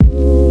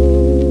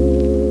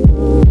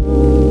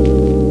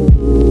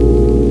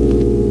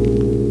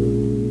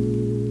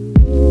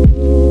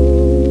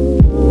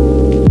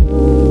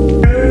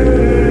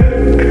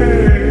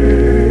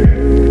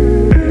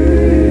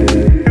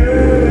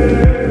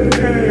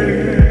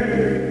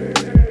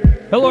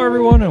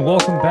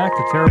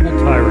back to Terrible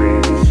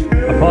Tirades,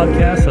 a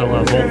podcast that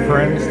allows old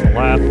friends to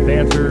laugh,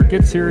 banter,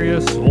 get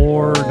serious,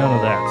 or none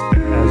of that.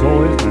 As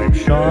always, my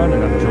name's Sean,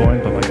 and I'm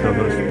joined by my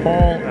co-hosts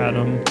Paul,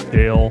 Adam,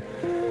 Dale,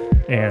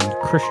 and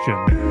Christian.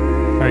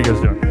 How are you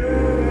guys doing?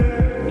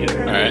 Yeah,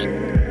 all right.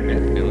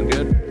 Yeah, feeling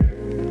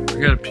good. I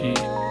gotta pee.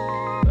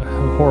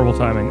 Horrible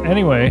timing.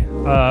 Anyway,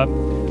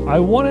 I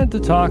wanted to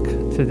talk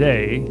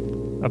today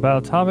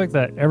about a topic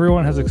that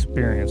everyone has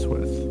experience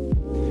with.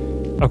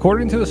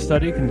 According to a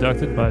study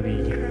conducted by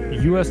the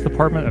U.S.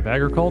 Department of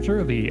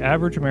Agriculture, the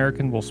average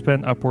American will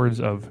spend upwards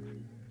of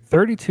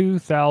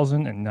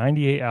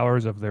 32,098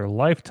 hours of their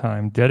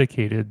lifetime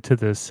dedicated to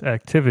this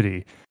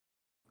activity.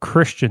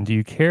 Christian, do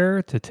you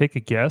care to take a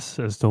guess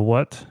as to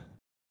what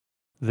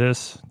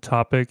this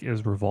topic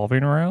is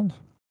revolving around?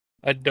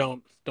 I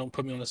don't. Don't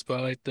put me on the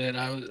spot like that.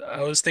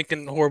 I was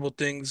thinking horrible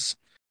things.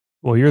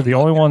 Well, you're the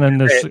only one in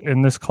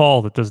this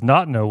call that does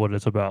not know what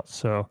it's about.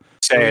 So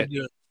Say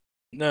it.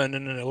 No.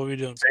 What are we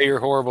doing? Say your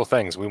horrible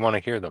things. We want to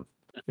hear them.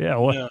 yeah,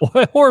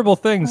 what horrible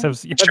things have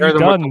you Share them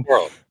done with the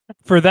world.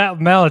 for that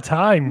amount of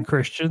time,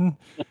 Christian?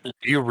 Do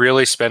you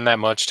really spend that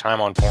much time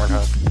on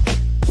Pornhub?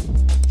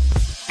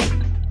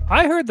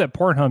 I heard that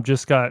Pornhub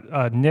just got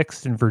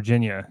nixed in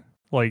Virginia.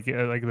 Like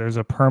there's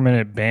a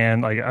permanent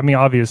ban. Like, I mean,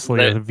 obviously,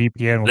 a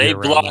VPN will They be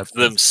around blocked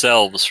that.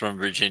 themselves from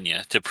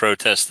Virginia to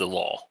protest the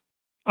law.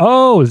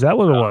 Oh, is that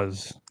what it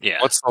was? Yeah,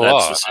 What's the that's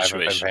law? the I haven't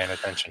been situation. paying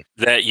attention.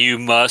 That you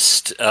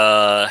must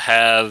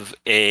have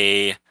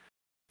a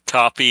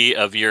copy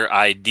of your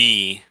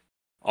ID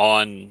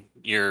on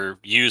your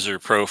user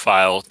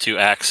profile to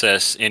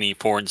access any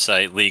porn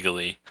site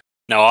legally.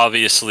 Now,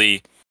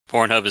 obviously,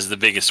 Pornhub is the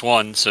biggest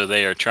one, so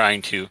they are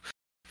trying to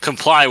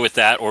comply with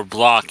that or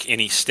block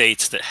any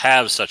states that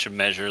have such a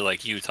measure,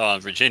 like Utah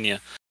and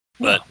Virginia.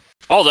 But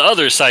all the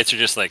other sites are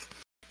just like,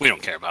 we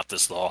don't care about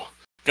this law.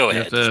 Go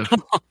ahead.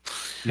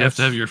 You have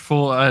to have your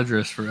full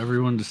address for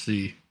everyone to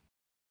see.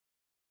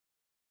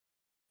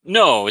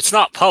 No, it's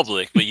not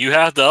public, but you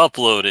have to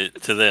upload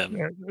it to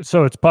them.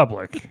 So it's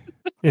public.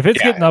 If it's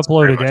Yeah, getting it's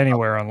pretty uploaded much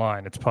anywhere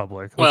online, it's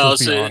public. Let's Well,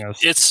 just be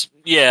honest.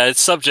 it's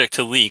subject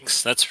to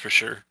leaks, that's for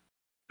sure.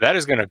 That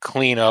is going to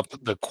clean up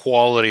the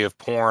quality of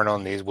porn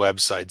on these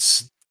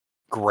websites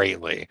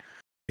greatly.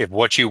 If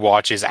what you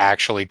watch is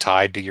actually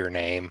tied to your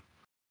name.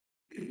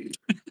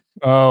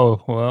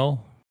 Oh,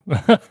 well.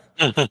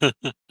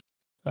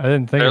 I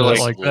didn't think of it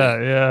like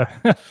that.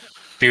 Yeah.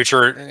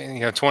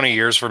 Future, 20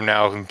 years from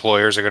now,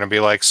 employers are going to be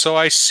like, so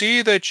I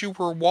see that you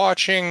were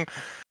watching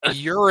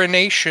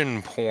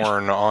urination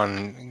porn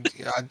on...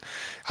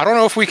 I don't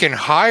know if we can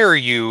hire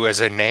you as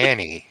a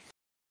nanny.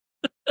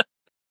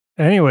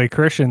 Anyway,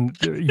 Christian,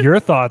 your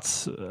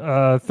thoughts.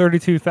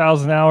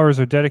 32,000 hours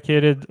are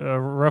dedicated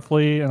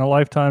roughly in a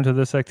lifetime to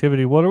this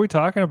activity. What are we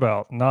talking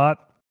about?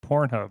 Not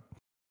Pornhub.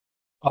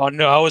 Oh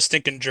no, I was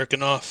thinking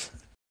jerking off.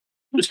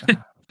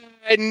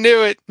 I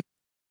knew it.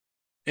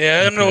 Yeah,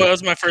 I don't know. That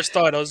was my first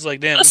thought. I was like,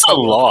 damn, That's a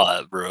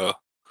lot, bro.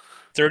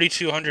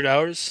 3,200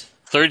 hours.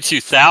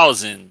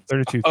 32,000.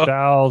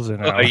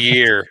 32,000 A hours.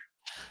 year.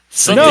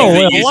 Something No,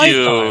 that a you lifetime.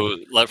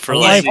 do like for A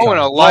like lifetime. Oh, in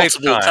a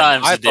multiple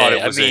lifetime. times I a thought day.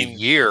 it was I mean, a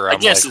year. I I'm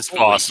guess like, it's holy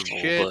possible,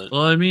 shit. but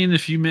Well, I mean,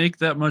 if you make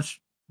that much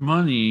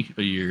money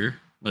a year,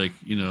 like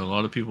a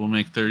lot of people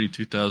make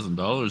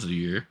 $32,000 a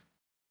year,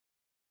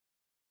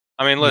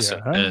 I mean,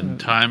 listen. Yeah. and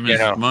time is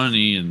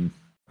money, and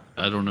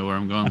I don't know where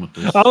I'm going with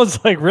this. I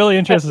was like really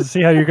interested to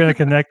see how you're going to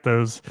connect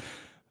those.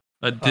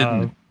 I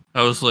didn't.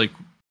 I was like,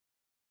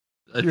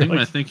 I think like-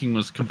 my thinking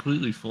was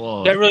completely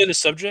flawed. Is that really the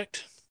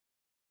subject?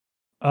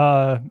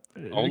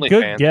 Only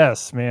Good fans.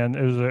 guess, man.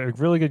 It was a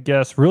really good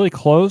guess. Really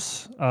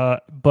close,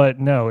 but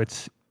no,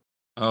 it's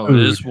Oh, food.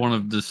 it is one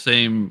of the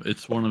same.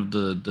 It's one of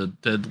the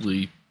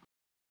deadly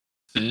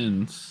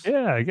sins.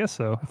 yeah, I guess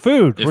so.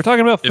 Food. We're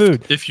talking about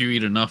food. If you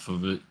eat enough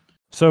of it.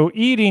 So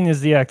eating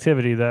is the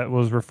activity that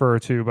was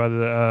referred to by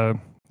the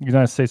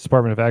United States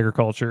Department of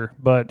Agriculture,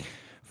 but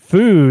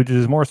food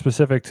is more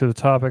specific to the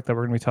topic that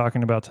we're going to be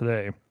talking about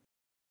today.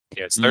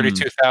 Yeah, it's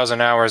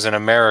 32,000 hours in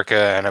America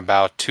and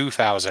about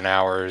 2,000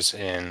 hours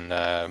in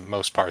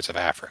most parts of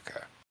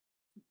Africa.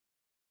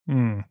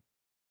 Hmm.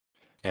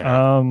 You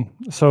know,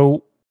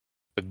 So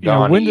the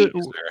know, when Ghanese do-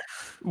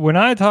 are- when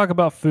I talk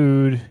about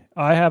food,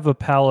 I have a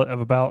palate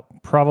of about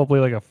probably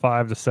like a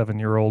 5 to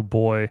 7-year-old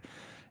boy,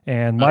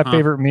 and my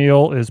favorite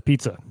meal is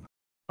pizza.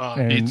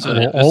 And Pizza. will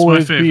That's my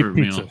always be favorite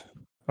pizza. meal.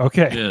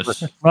 Okay,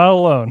 Yes. not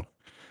alone.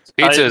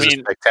 Pizza I is mean,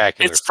 a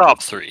spectacular. it's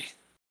top 3.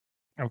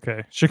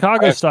 Okay,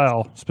 Chicago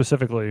style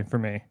specifically for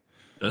me.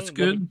 That's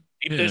good.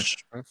 Deep Yeah. dish?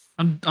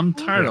 I'm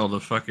tired of all the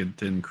fucking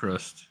thin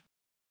crust.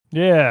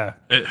 Yeah,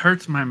 It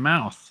hurts my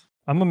mouth.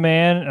 I'm a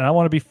man and I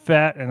want to be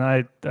fat, and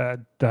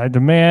I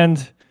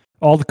demand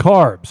all the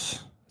carbs.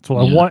 That's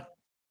what I Yeah. want.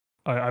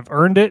 I've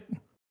earned it.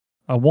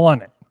 I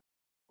want it.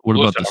 What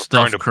Listen, about the I'm trying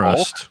stuffed to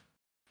crust?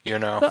 You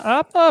know, I'm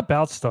not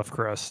about stuffed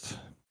crust.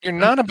 you're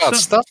not about So-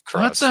 stuffed What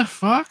crust. the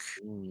fuck?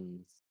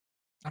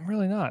 I'm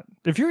really not.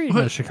 If you're eating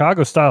What? a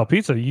Chicago style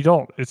pizza, you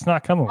don't. It's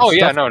not coming. With Oh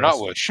yeah, stuffed no, crust.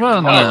 not with.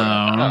 Well,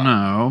 no.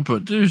 no.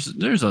 But there's a.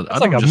 I It's don't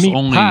like a just meat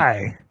only.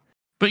 pie.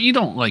 But you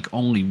don't like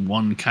only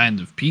one kind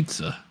of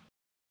pizza.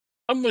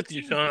 I'm with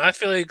you, Sean. I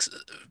feel like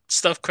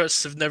stuffed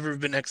crusts have never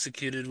been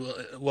executed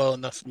well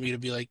enough for me to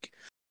be like,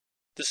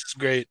 this is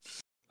great.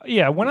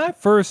 Yeah, when I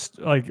first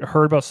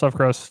heard about stuffed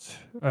crust,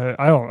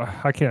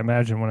 I can't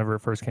imagine whenever it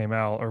first came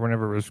out or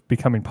whenever it was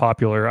becoming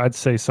popular. I'd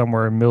say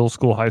somewhere in middle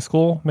school, high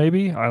school,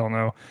 maybe. I don't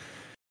know.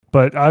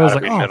 But I was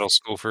Gotta like, be oh, middle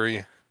school for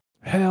you.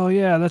 hell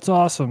yeah, that's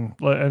awesome.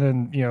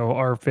 And then,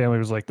 our family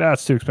was like,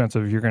 that's too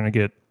expensive. You're going to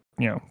get,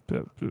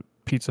 the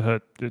Pizza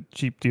Hut, the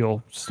cheap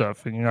deal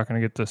stuff, and you're not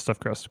going to get the stuffed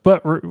crust.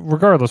 But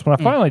regardless, when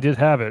I finally did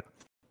have it,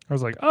 I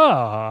was like,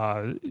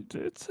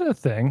 it's a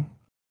thing.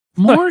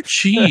 More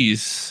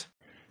cheese.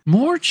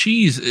 More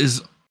cheese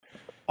is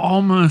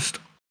almost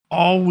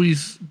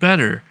always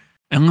better,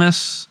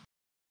 unless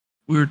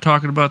we were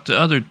talking about the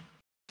other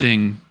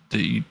thing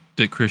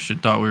that Christian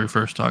thought we were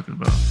first talking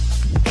about.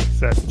 Is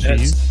that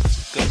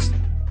cheese? That's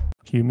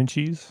Human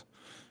cheese?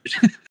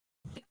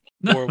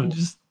 No, Horrible.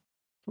 just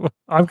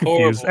I'm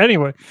confused. Horrible.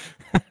 Anyway,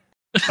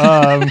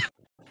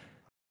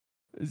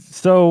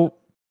 so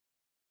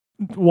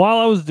while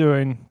I was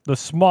doing the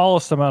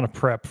smallest amount of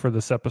prep for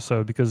this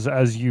episode, because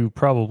as you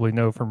probably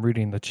know from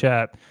reading the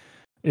chat,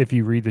 if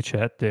you read the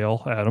chat,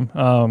 Dale,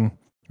 Adam,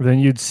 then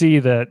you'd see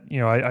that,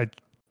 I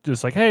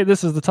just like, hey,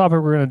 this is the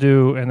topic we're going to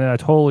do. And then I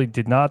totally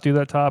did not do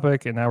that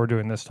topic. And now we're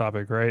doing this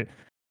topic, right?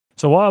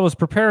 So while I was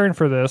preparing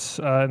for this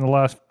in the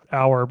last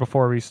hour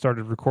before we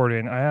started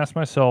recording, I asked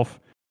myself,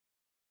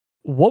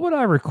 what would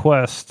I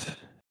request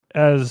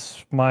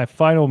as my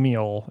final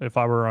meal if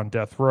I were on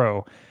death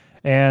row?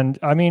 And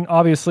I mean,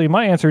 obviously,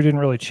 my answer didn't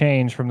really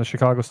change from the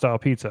Chicago style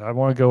pizza. I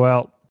want to go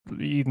out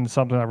eating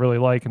something I really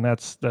like, and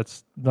that's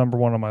number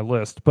one on my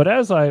list. But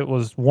as I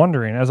was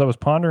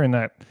pondering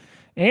that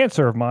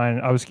answer of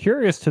mine, I was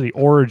curious to the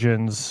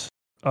origins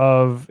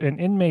of an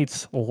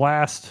inmate's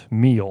last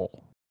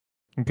meal.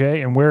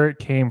 Okay, and where it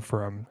came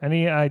from.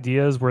 Any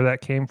ideas where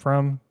that came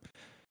from?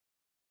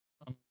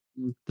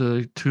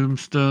 the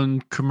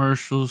Tombstone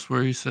commercials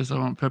where he says, "I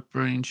want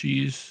pepperoni and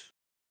cheese."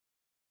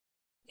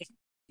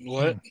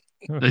 What?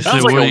 They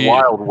Sounds say, like "What a do you-"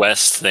 Wild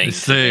West thing. They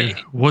say, to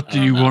me. "What I do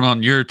don't you know. want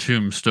on your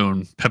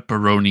tombstone?"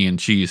 Pepperoni and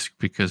cheese,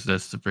 because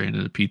that's the brand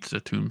of the pizza,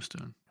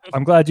 Tombstone.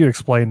 I'm glad you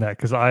explained that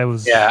because I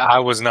was I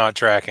was not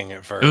tracking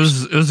it first.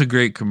 It was a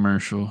great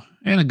commercial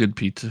and a good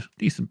pizza,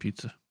 decent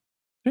pizza,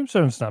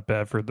 Tombstone's not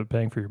bad for the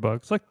bang for your buck.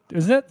 It's like,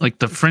 is it like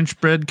the French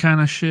bread kind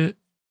of shit.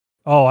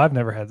 Oh, I've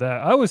never had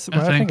that. I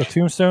think of think.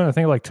 Tombstone, I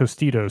think like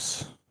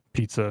Tostitos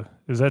pizza.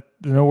 Is that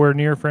nowhere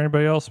near for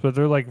anybody else? But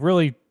they're like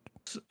really.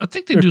 I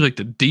think they do like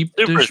the deep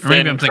Super dish. Or maybe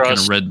thin I'm thinking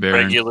crust, of Red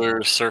Baron.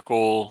 regular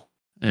circle.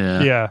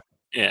 Yeah,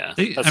 Yeah,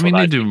 They, that's I mean, what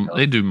they think do of.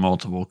 they do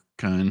multiple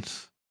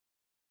kinds.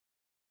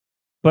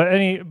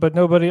 But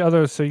nobody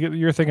other. So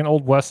you're thinking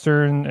Old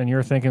Western, and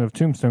you're thinking of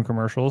Tombstone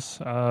commercials.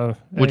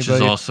 Which is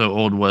Anybody- also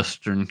Old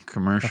Western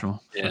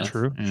commercial. Yeah.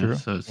 true. Yeah, True.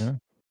 so it's- Yeah.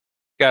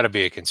 Got to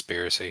be a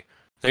conspiracy.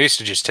 They used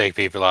to just take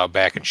people out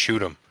back and shoot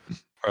them,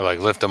 or like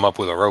lift them up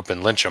with a rope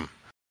and lynch them.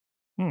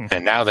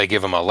 And now they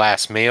give them a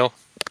last meal.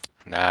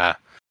 Nah,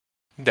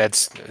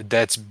 that's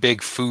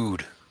big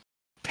food.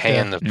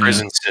 Paying the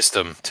prison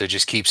system to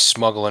just keep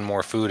smuggling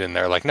more food in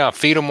there. Like, no,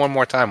 feed them one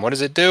more time. What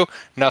does it do?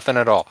 Nothing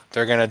at all.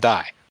 They're gonna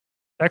die.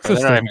 Or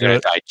Texas they're not didn't even do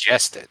gonna it.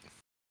 digest it.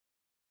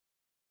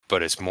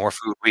 But it's more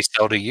food we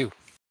sell to you.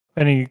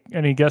 Any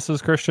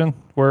guesses, Christian?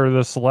 Where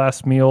this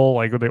last meal,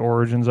 like the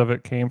origins of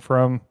it, came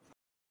from?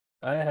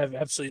 I have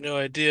absolutely no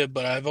idea,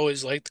 but I've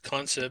always liked the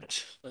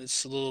concept.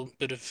 It's a little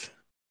bit of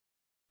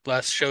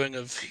last showing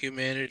of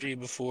humanity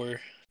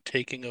before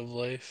taking of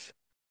life.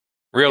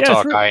 Real Yeah,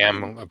 talk, sure. I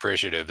am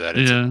appreciative that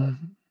it's yeah,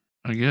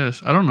 I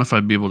guess. I don't know if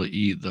I'd be able to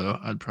eat though.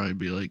 I'd probably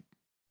be like,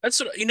 That's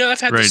what I've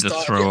had Ready this to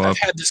thought. throw I've up.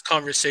 had this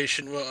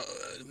conversation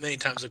many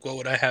times. Like, what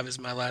would I have as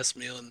my last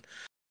meal? And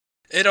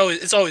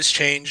it's always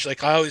changed.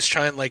 Like, I always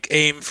try and like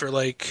aim for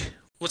like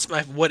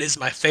what is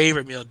my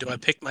favorite meal? Do I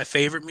pick my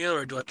favorite meal,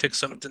 or do I pick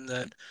something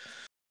that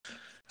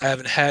I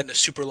haven't had in a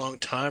super long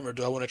time, or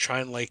do I want to try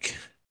and like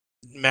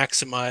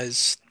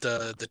maximize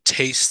the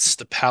tastes,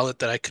 the palate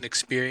that I can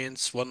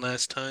experience one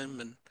last time?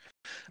 And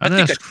I I'd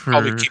think ask I'd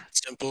probably for keep it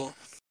simple.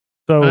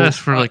 So, I'd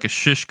ask for like a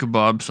shish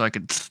kebab so I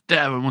could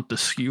stab him with the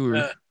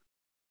skewer.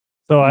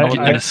 so I I, would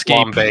I get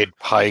escape. flambeed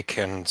pike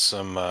and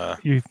some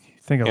you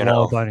think of you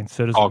know, law-abiding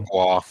citizen? au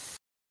gratin.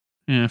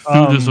 Yeah,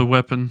 food is a Um,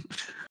 weapon.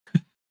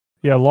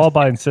 Yeah,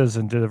 law-abiding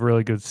citizen did a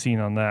really good scene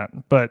on that.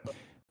 But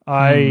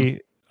I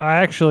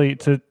actually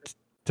to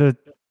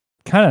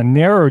kind of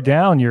narrow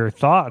down your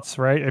thoughts,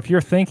 right? If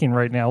you're thinking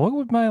right now, what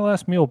would my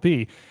last meal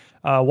be?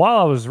 While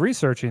I was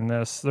researching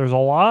this, there's a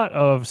lot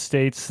of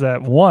states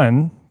that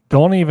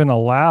don't even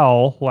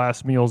allow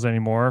last meals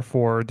anymore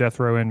for death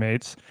row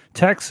inmates.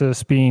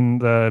 Texas being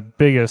the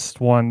biggest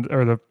one,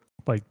 or the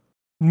like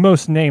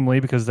most namely,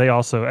 because they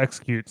also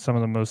execute some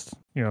of the most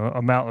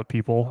amount of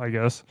people, I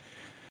guess.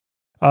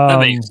 That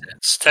makes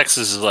sense.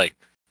 Texas is like,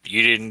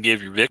 you didn't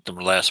give your victim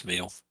a last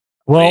meal.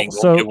 We Well, ain't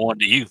gonna so give one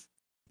to you.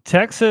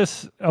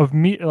 Texas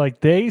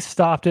they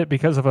stopped it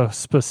because of a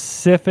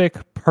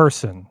specific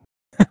person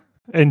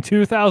in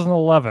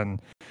 2011.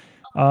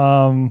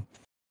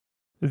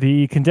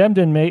 The condemned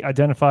inmate,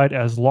 identified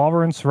as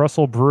Lawrence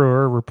Russell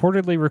Brewer,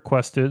 reportedly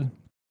requested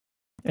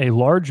a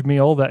large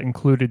meal that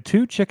included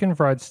 2 chicken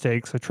fried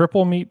steaks, a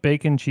triple meat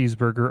bacon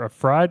cheeseburger, a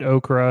fried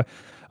okra,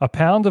 a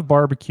pound of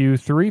barbecue,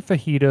 3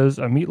 fajitas,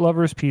 a meat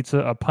lover's pizza,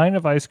 a pint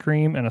of ice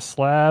cream, and a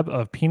slab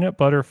of peanut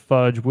butter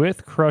fudge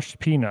with crushed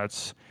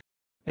peanuts,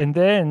 and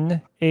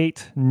then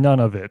ate none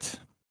of it.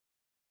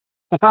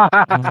 Oh,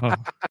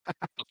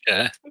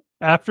 Okay.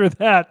 After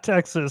that,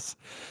 Texas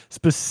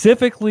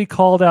specifically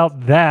called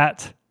out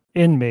that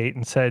inmate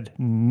and said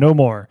no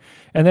more.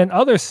 And then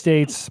other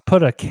states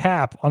put a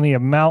cap on the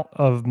amount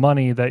of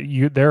money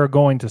that they're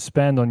going to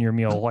spend on your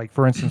meal. Like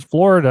for instance,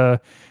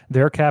 Florida,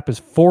 their cap is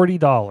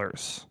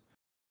 $40.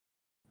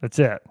 That's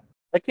it.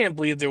 I can't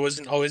believe there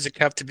wasn't always a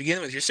cap to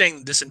begin with. You're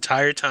saying this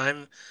entire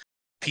time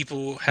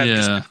people have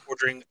just Yeah. been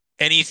ordering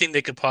anything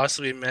they could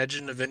possibly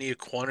imagine of any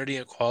quantity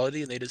and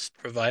quality, and they just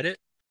provide it?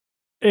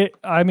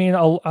 I mean,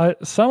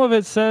 some of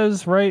it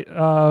says, right?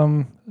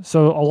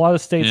 So a lot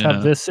of states have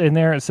Yeah. this in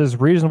there. It says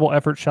reasonable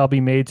effort shall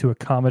be made to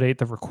accommodate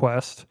the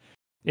request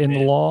in the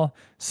law.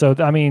 So,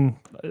 I mean,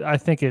 I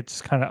think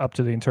it's kind of up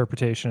to the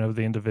interpretation of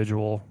the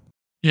individual.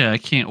 Yeah, I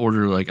can't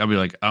order I'll be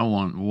like, I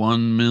want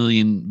 1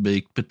 million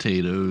baked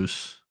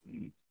potatoes.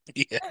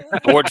 Yeah.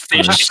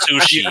 Swordfish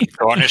sushi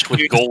garnished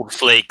with gold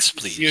flakes, You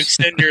please.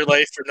 extend your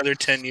life for another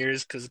 10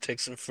 years because it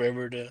takes them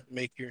forever to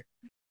make your.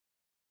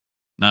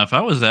 Now, if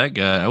I was that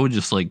guy, I would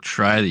just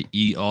try to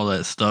eat all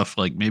that stuff.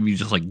 Maybe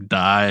just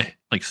die.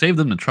 Save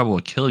them the trouble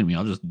of killing me.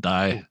 I'll just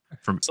die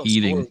from Sounds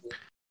eating. horrible.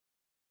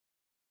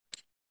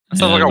 That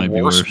sounds Yeah, it like might a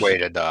be worse worse. way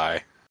to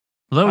die.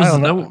 Well, I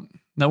don't that know. was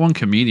that one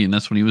comedian.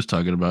 That's what he was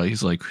talking about.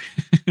 He's like,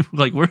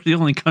 we're the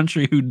only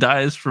country who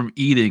dies from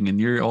eating, and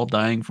you're all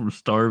dying from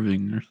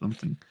starving or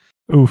something.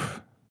 Oof.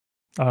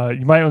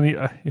 You might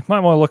want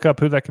to look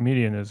up who that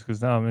comedian is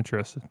because now I'm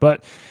interested.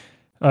 But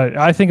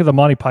I think of the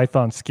Monty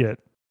Python skit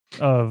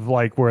of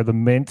where the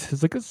mint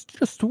is it's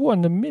just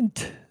one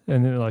mint,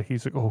 and then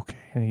he's like okay,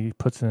 and he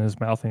puts it in his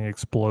mouth and it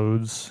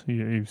explodes.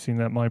 You've seen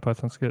that Monty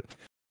Python skit?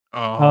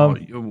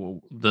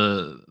 Oh,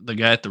 the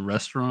guy at the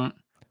restaurant.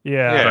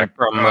 Yeah.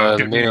 From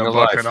the meaning of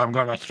life. I'm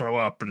gonna throw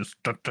up, and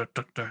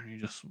you're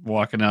just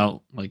walking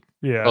out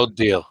Yeah. Oh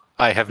dear,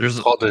 I have There's-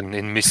 trodden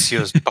in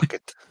Monsieur's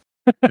bucket.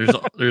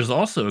 There's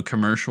also a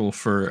commercial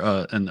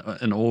for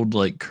an old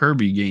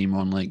Kirby game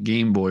on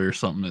Game Boy or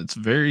something. It's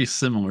very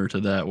similar to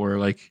that, where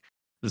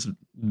this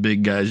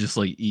big guy's just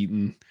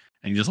eating,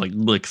 and he just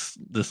licks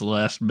this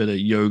last bit of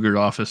yogurt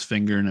off his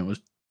finger, and it was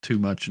too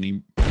much, and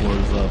he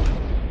blows up.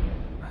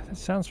 That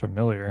sounds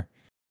familiar.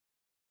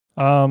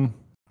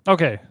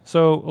 Okay,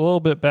 so a little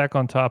bit back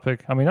on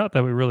topic. I mean, not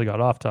that we really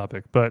got off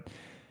topic, but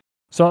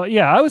so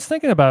yeah, I was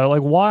thinking about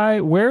it.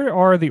 Where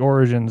are the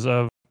origins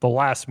of the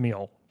last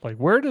meal?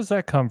 Where does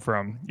that come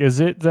from? Is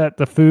it that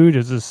the food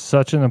is just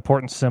such an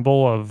important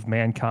symbol of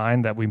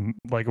mankind that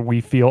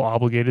we feel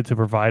obligated to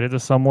provide it to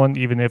someone,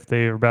 even if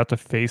they are about to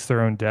face their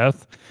own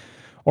death?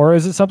 Or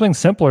is it something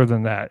simpler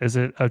than that? Is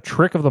it a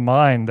trick of the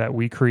mind that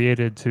we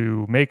created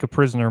to make a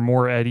prisoner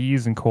more at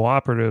ease and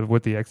cooperative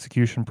with the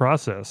execution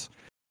process?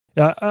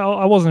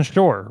 I wasn't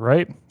sure,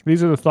 right?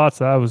 These are the thoughts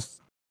that I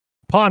was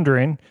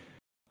pondering.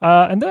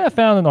 And then I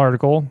found an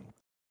article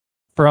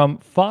from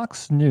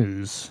Fox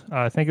News.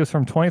 I think it was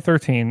from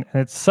 2013,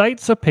 and it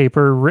cites a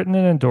paper written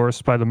and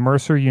endorsed by the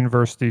Mercer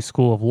University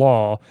School of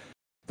Law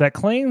that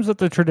claims that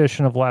the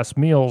tradition of last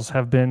meals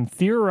have been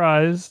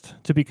theorized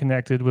to be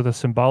connected with a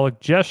symbolic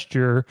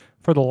gesture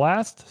for the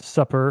Last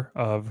Supper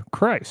of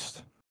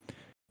Christ.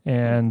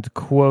 And,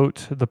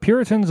 quote, the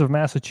Puritans of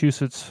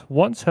Massachusetts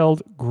once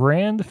held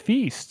grand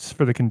feasts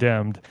for the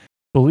condemned,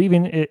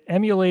 believing it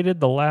emulated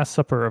the Last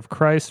Supper of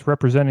Christ,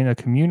 representing a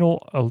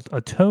communal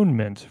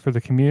atonement for the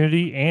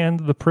community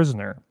and the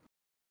prisoner.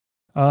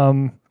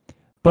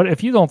 But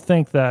if you don't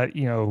think that,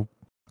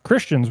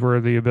 Christians were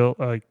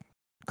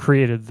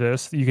created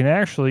this, you can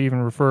actually even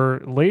refer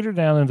later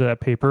down into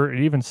that paper. It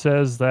even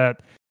says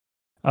that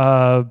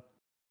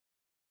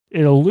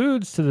it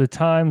alludes to the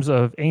times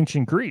of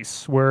ancient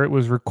Greece, where it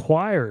was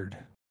required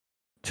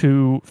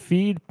to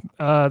feed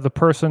the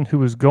person who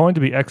was going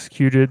to be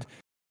executed.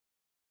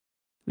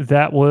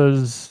 That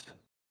was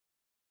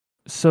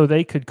so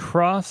they could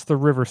cross the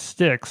river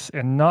Styx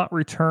and not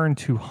return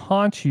to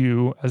haunt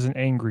you as an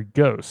angry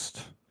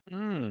ghost.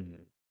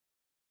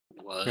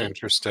 What?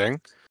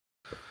 Interesting.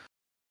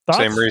 Thoughts?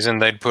 Same reason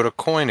they'd put a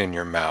coin in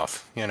your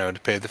mouth, to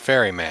pay the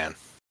ferryman.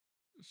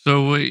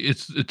 So wait,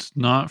 it's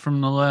not from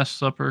the Last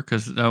Supper,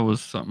 because that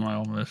was something I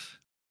almost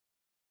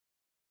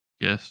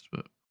guessed.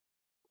 But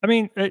I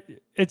mean,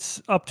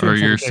 it's up to. or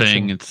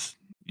interpretation.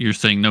 you're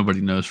saying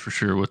nobody knows for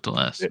sure what the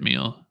last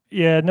meal.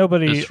 Yeah,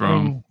 nobody. is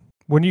from.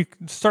 When you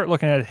start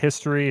looking at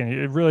history, and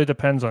it really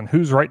depends on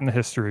who's writing the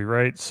history,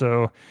 right?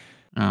 So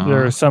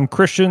there are some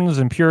Christians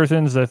and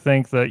Puritans that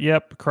think that,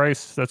 yep,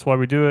 Christ, that's why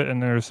we do it,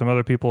 and there's some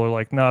other people who are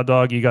like, nah,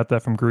 dog, you got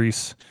that from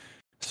Greece.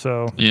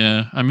 So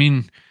Yeah, I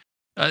mean,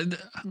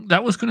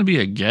 that was going to be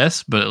a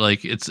guess, but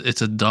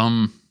it's a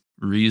dumb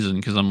reason,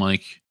 because I'm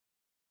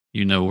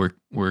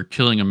we're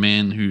killing a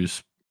man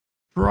who's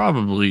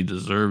probably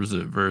deserves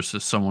it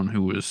versus someone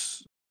who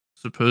was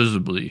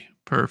supposedly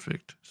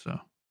perfect. So,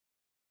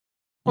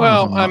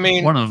 Well, I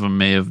mean, one of them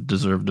may have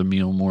deserved a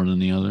meal more than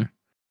the other.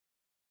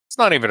 it's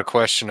not even a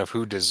question of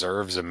who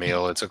deserves a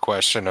meal. It's a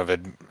question of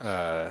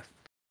admitting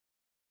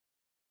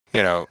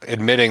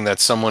that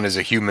someone is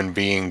a human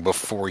being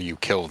before you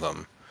kill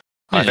them.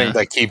 I think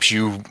that keeps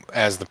you,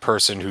 as the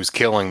person who's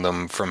killing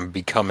them, from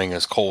becoming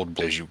as cold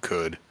as you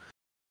could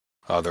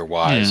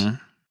otherwise. Yeah.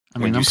 I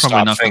When mean, you I'm probably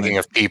stop not thinking gonna.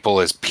 of people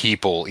as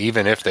people,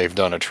 even if they've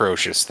done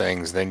atrocious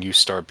things, then you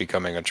start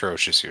becoming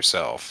atrocious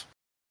yourself.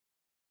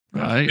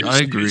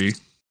 I agree.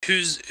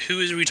 Who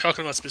is we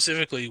talking about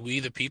specifically? We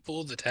the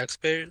people, the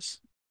taxpayers?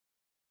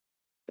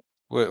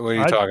 What are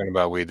you talking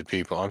about, we the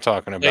people? I'm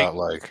talking about,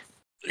 Are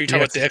you talking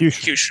about the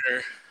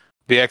executioner?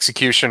 The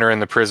executioner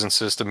in the prison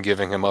system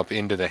giving him up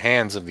into the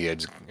hands of the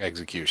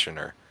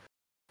executioner.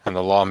 And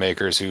the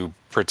lawmakers who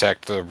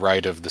protect the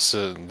right of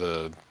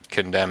the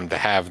condemned to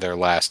have their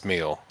last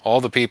meal.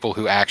 All the people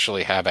who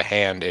actually have a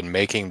hand in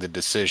making the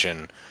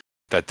decision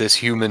that this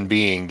human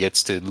being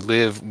gets to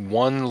live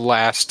one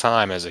last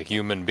time as a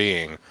human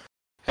being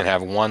and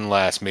have one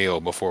last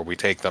meal before we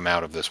take them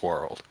out of this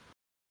world.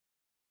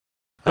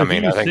 So I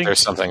mean, I think there's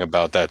something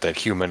about that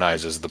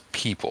humanizes the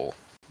people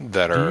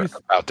that are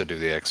about to do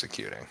the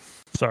executing.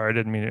 Sorry, I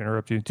didn't mean to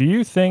interrupt you. Do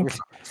you think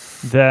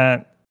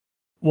that,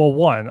 well,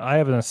 one, I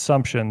have an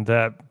assumption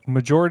that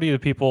majority of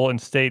the people in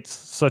states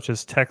such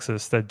as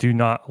Texas that do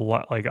not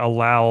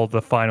allow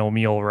the final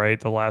meal, right,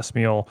 the last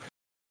meal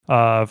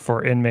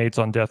for inmates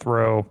on death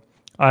row,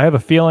 I have a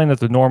feeling that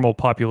the normal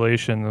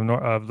population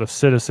of the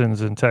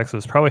citizens in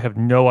Texas probably have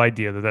no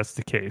idea that that's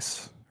the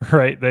case.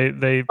 Right?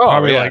 They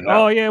probably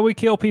oh yeah, we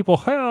kill people,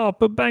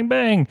 help, bang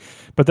bang,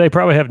 but they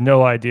probably have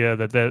no idea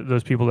that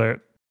those people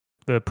that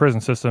the prison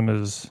system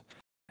is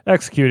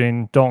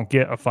executing don't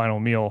get a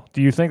final meal.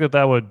 Do you think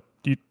that would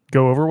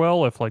go over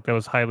well if that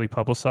was highly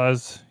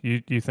publicized?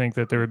 You think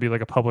that there would be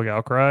a public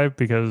outcry?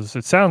 Because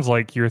it sounds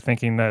like you're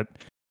thinking that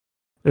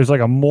there's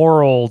a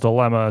moral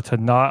dilemma to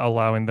not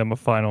allowing them a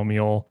final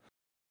meal.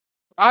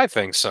 I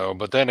think so,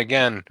 but then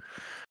again,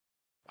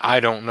 I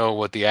don't know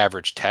what the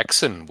average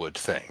Texan would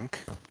think.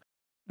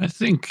 I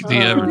think the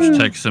average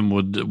Texan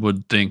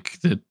would think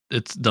that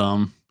it's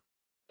dumb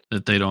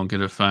that they don't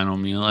get a final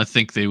meal. I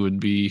think they would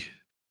be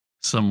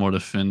somewhat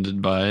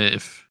offended by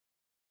it.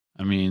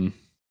 I mean,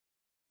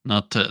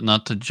 not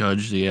to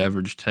judge the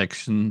average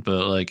Texan,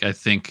 but I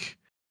think,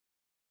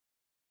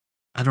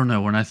 I don't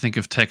know, when I think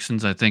of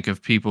Texans, I think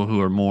of people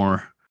who are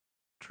more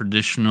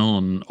traditional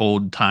and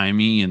old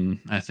timey, and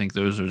I think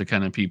those are the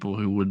kind of people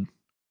who would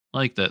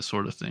like that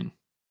sort of thing.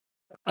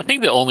 I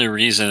think the only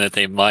reason that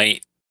they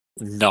might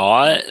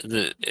not,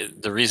 the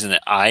reason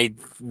that I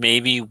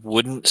maybe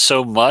wouldn't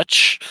so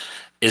much,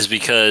 is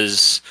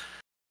because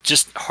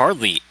just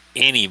hardly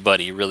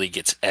anybody really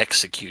gets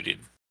executed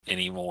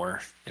anymore.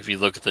 If you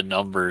look at the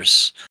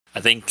numbers, I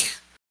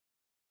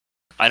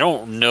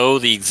don't know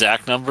the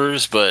exact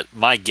numbers, but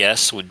my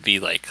guess would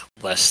be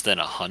less than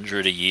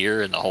 100 a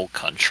year in the whole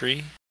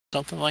country,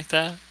 something like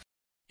that.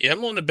 Yeah, I'm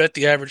willing to bet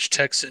the average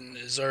Texan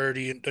is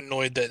already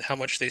annoyed that how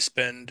much they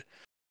spend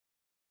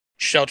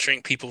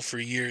sheltering people for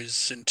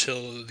years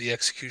until the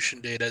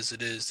execution date as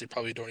it is. They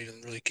probably don't even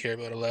really care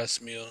about a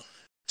last meal,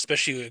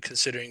 especially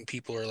considering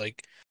people are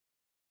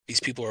these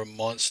people are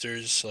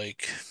monsters.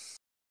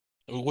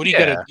 What do you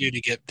got to do to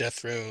get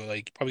death row?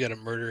 You probably got to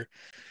murder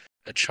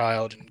a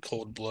child in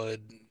cold blood.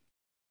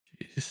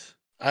 Jeez.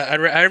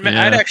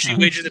 I'd actually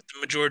wager that the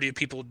majority of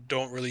people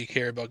don't really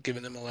care about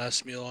giving them a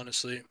last meal,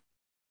 honestly.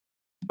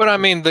 But I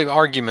mean, the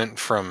argument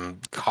from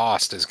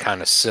cost is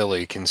kind of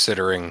silly,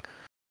 considering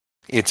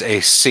it's a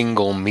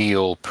single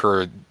meal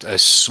per a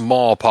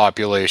small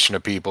population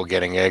of people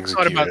getting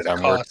executed. It's not about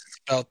the cost. It's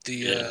about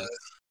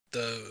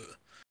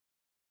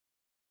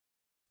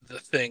the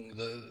thing,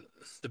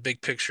 the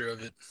big picture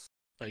of it.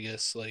 I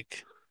guess I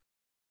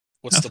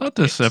thought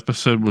this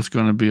episode was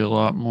going to be a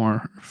lot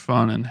more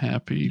fun and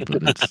happy,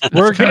 but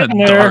we're getting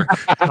there.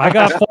 I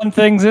got fun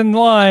things in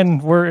line.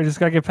 We're just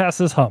gotta get past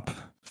this hump.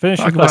 Finish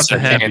your question,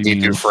 Andy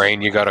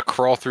Dufresne. You got to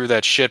crawl through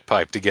that shit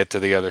pipe to get to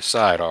the other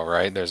side. All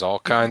right, there's all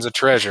kinds of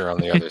treasure on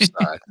the other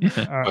side.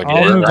 But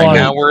right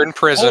now we're in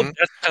prison. The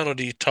death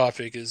penalty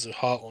topic is a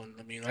hot one.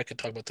 I mean, I could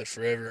talk about that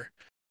forever.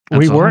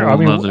 We were. I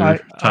mean, I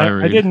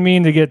didn't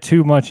mean to get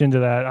too much into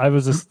that. I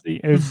was just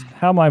it's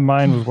how my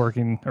mind was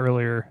working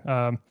earlier.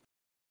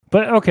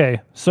 But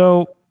okay,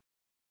 so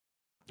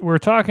we're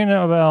talking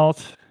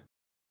about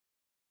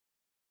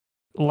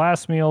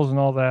last meals and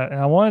all that, and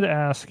I wanted to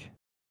ask,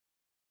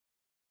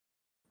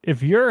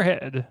 if your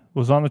head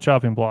was on the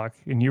chopping block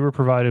and you were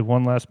provided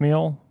one last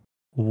meal,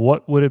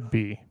 what would it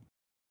be?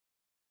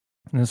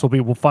 And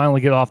we'll finally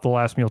get off the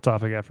last meal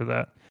topic after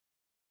that.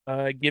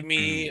 Give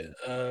me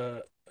a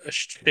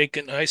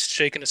iced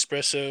shaken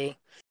espresso,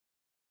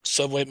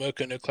 Subway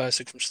mocha, no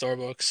classic from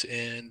Starbucks,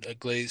 and a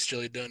glazed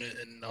jelly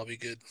donut, and I'll be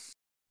good.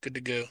 Good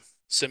to go.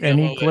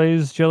 Any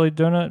glazed jelly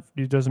donut?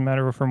 It doesn't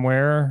matter from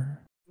where.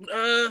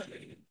 I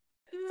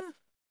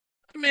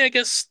mean, I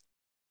guess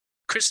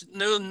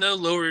no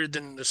lower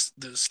than the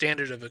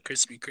standard of a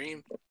Krispy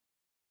Kreme.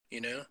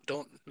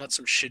 Not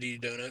some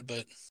shitty donut,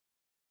 but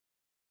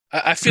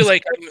I feel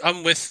like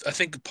I'm with. I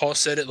think Paul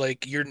said it.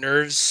 Like your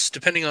nerves,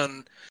 depending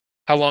on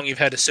how long you've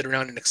had to sit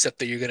around and accept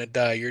that you're gonna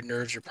die, your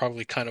nerves are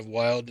probably kind of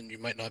wild, and you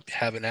might not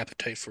have an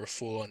appetite for a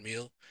full-on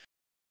meal.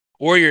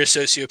 Or you're a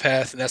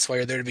sociopath, and that's why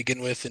you're there to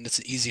begin with, and it's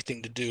an easy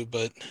thing to do.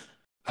 But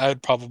I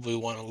would probably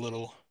want a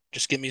little.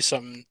 Just give me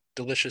something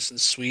delicious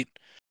and sweet.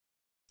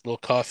 A little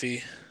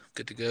coffee,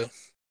 good to go.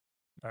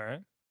 All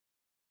right.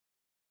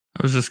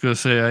 I was just gonna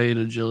say I ate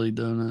a jelly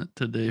donut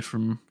today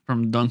from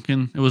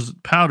Dunkin'. It was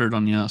powdered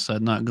on the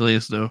outside, not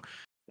glazed though.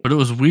 But it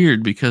was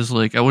weird because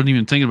like I wasn't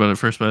even thinking about it at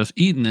first, but I was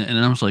eating it and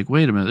I was like,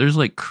 wait a minute, there's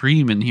like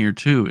cream in here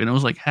too. And it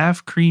was like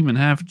half cream and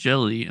half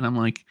jelly. And I'm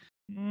like,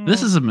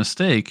 this is a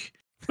mistake.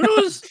 But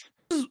it was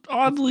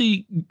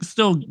oddly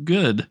still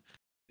good.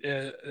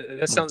 Yeah,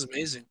 that sounds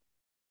amazing.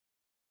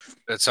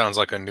 That sounds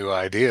like a new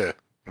idea.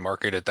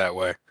 Market it that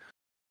way.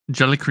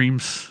 Jelly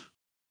creams.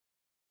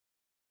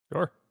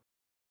 Sure.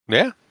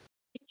 Yeah.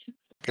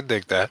 Can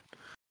dig that.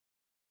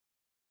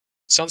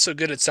 Sounds so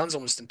good. It sounds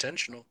almost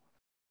intentional.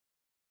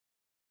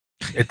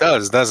 It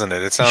does, doesn't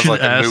it? It sounds should like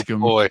a new ask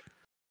 'em. ploy.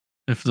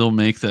 If they'll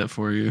make that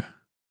for you.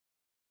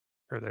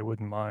 Or they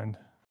wouldn't mind.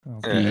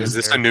 Yeah, is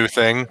this a new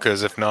thing?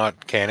 Because if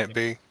not, can it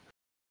be?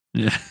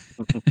 Yeah.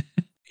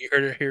 You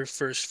heard it here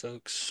first,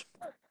 folks.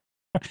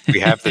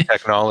 We have the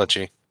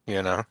technology,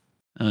 you know.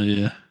 Oh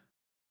yeah.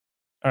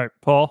 All right,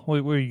 Paul,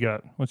 what do you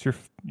got? What's your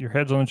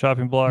head's on the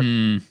chopping block?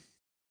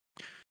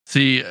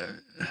 See,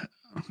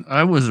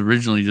 I was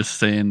originally just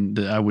saying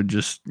that I would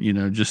just,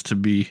 just to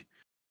be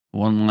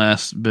one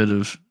last bit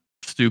of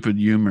stupid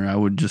humor, I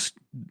would just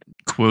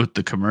quote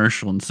the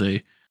commercial and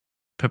say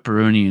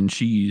pepperoni and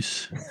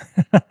cheese.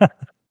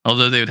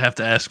 Although they would have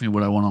to ask me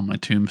what I want on my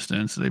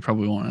tombstone, so they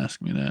probably won't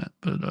ask me that.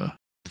 But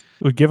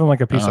We'd give them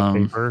like a piece of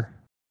paper.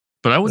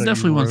 But I would that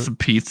definitely you want wrote. some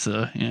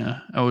pizza. Yeah,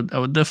 I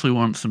would definitely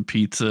want some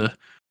pizza.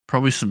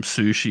 Probably some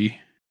sushi,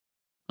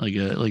 like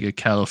a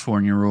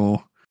California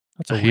roll,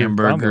 That's a a weird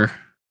hamburger, combo.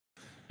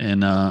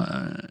 and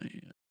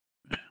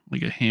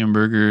like a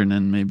hamburger, and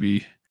then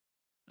maybe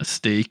a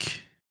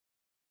steak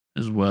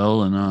as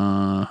well,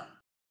 and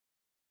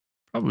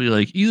probably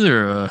like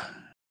either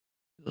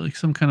like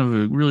some kind of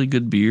a really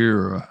good beer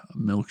or a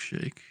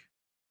milkshake.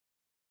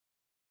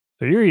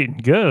 So you're eating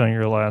good on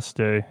your last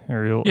day,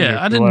 or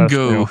I didn't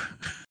go.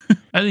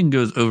 I didn't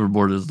go as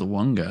overboard as the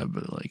one guy,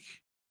 but like.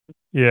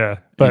 Yeah,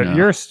 but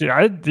you're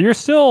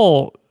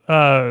still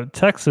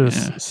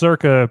Texas Yeah.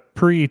 circa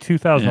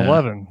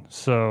pre-2011,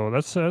 so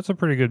that's a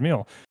pretty good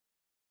meal.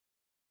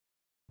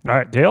 All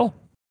right, Dale.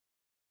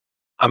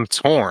 I'm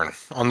torn.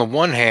 On the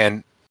one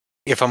hand,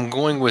 if I'm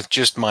going with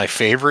just my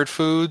favorite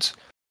foods,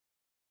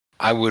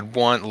 I would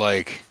want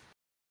hell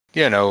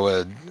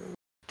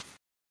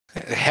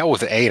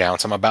with an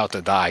 8-ounce. I'm about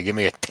to die. Give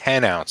me a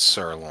 10-ounce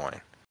sirloin,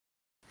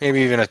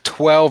 maybe even a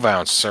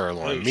 12-ounce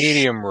sirloin,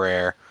 medium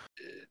rare.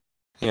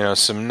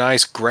 Some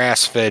nice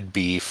grass-fed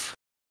beef.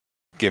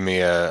 Give me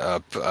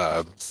a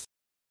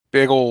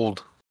big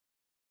old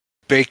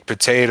baked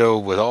potato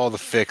with all the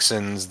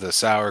fixins, the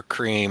sour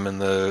cream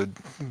and the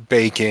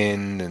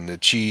bacon and the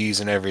cheese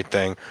and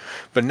everything.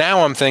 But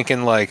now I'm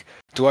thinking, like,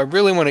 do I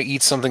really want to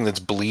eat something that's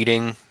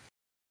bleeding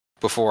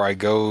before I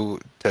go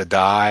to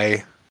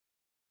die?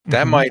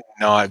 That might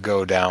not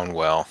go down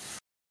well.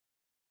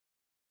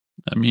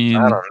 I mean,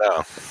 I don't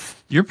know.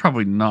 You're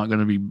probably not going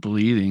to be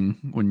bleeding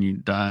when you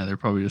die. They're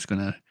probably just going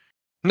to.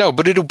 No,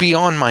 but it'll be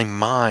on my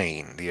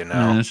mind, Yeah,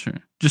 that's true.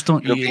 Just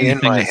don't It'll eat be in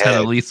anything my that's had a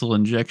head. lethal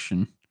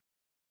injection.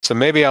 So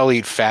maybe I'll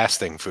eat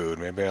fasting food.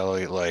 Maybe I'll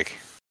eat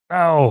Oh,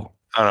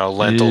 I don't know,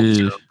 lentil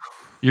soup.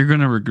 You're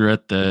going to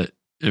regret that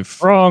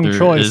if Wrong there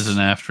choice. is an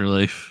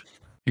afterlife.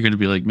 You're going to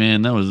be like,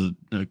 man, that was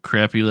a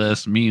crappy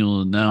last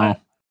meal, and now.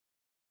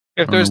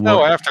 If there's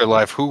no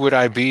afterlife, who would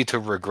I be to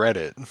regret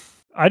it?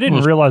 I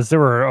didn't realize there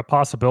were a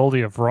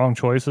possibility of wrong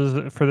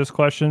choices for this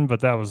question,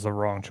 but that was the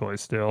wrong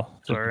choice. Still,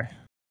 sorry.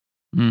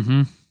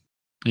 Mm-hmm.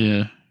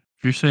 Yeah.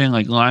 If you're saying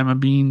like lima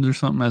beans or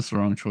something, that's the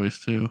wrong choice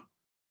too.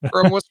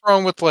 Or what's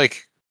wrong with I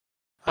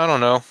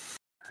don't know,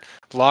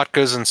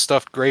 latkes and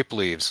stuffed grape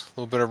leaves, a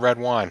little bit of red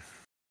wine,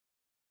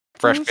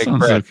 fresh That baked sounds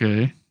bread,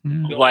 okay.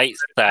 Yeah, Light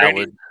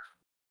salad.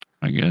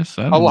 I guess.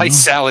 I a don't light know.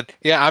 salad.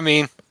 Yeah, I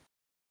mean,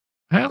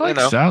 I like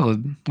know.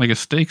 salad, like a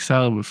steak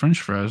salad with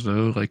French fries,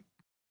 though. Like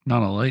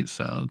not a light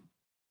salad.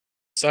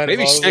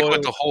 maybe stick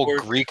with the whole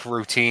Greek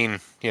routine.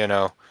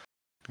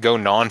 Go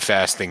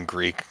non-fasting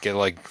Greek. Get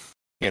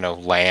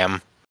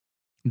lamb.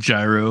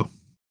 Gyro.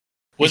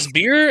 Was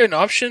beer an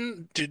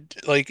option?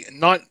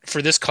 Not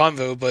for this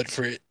convo, but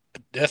for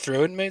death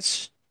row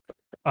inmates?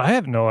 I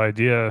have no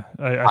idea.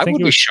 I I think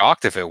would be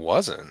shocked if it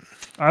wasn't.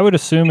 I would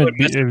assume it would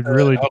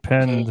really alcohol,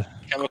 depend.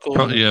 Chemical.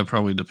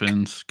 Probably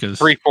depends because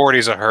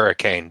 340's a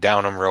hurricane.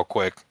 Down them real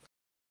quick.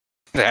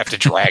 They have to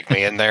drag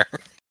me in there.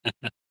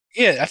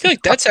 Yeah, I feel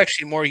like that's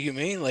actually more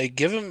humane. Like,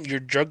 give him your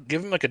drug.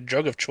 Give him like a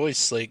drug of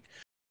choice. Like,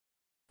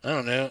 I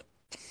don't know.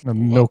 The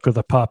milk of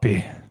the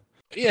poppy.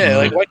 Yeah,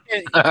 like why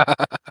can't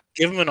you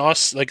give him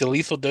like a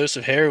lethal dose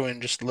of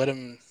heroin? Just let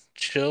him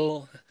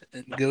chill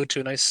and go to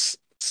a nice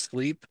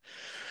sleep.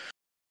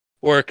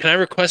 Or can I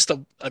request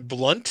a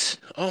blunt?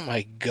 Oh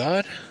my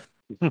god!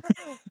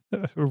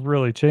 We're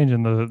really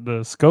changing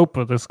the scope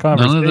of this None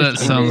conversation. of that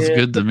sounds Yeah.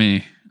 good to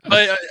me.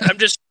 I'm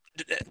just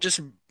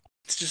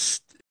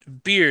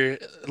beer.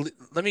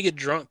 Let me get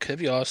drunk. That'd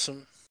be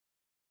awesome.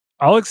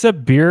 I'll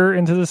accept beer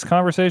into this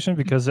conversation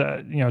because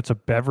it's a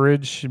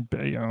beverage.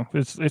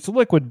 It's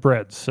liquid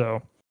bread.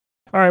 So,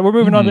 all right, we're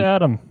moving on to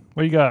Adam.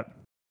 What do you got?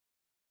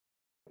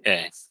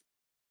 Okay.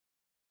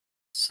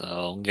 So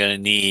I'm gonna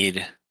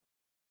need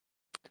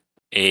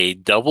a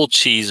double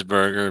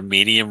cheeseburger,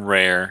 medium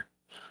rare,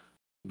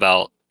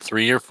 about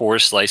 3 or 4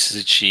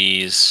 slices of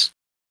cheese,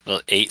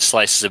 about 8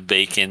 slices of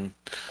bacon,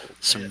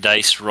 some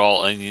diced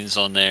raw onions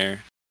on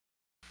there,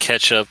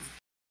 ketchup,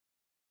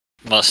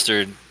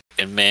 mustard,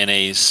 and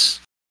mayonnaise,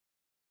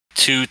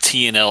 2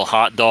 T&L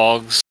hot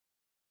dogs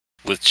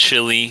with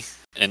chili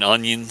and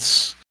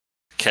onions,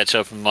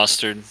 ketchup and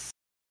mustard,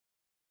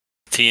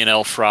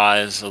 T&L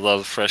fries. I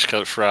love fresh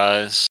cut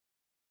fries.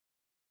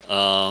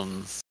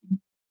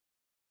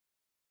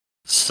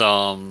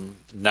 Some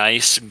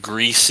nice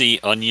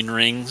greasy onion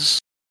rings,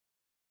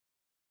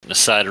 and a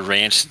side of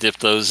ranch to dip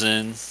those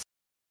in.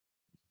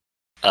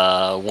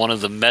 One of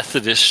the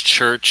Methodist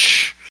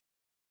Church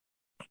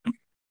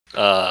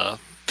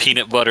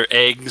peanut butter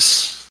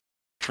eggs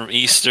from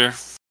Easter.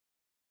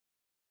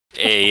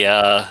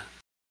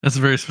 That's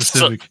very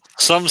specific.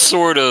 Some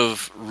sort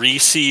of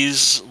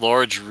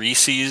large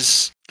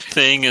Reese's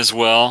thing as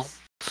well.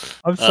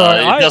 I'm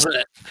sorry.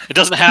 It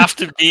doesn't have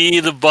to be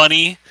the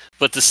bunny,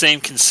 but the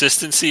same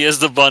consistency as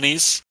the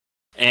bunnies,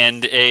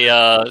 and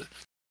a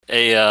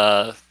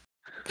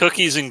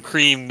cookies and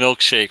cream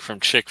milkshake from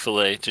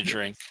Chick-fil-A to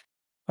drink.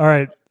 All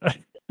right.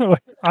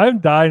 I'm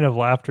dying of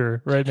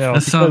laughter right now.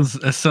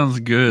 That sounds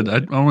good. I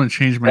want to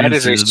change my That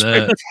is answer a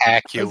to that.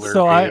 spectacular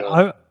So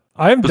meal.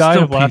 I'm But dying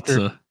still of laughter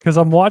pizza. because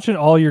I'm watching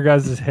all your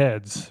guys'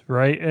 heads,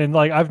 right? And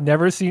like I've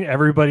never seen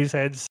everybody's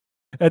heads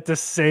at the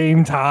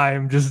same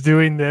time just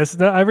doing this.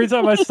 And every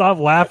time I stop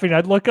laughing,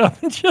 I'd look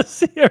up and just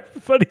see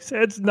everybody's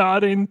heads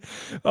nodding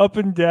up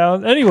and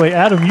down. Anyway,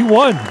 Adam, you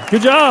won.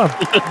 Good job.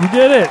 You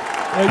did it.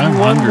 I'm you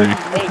won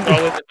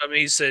hungry.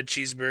 He said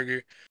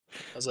cheeseburger.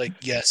 I was like,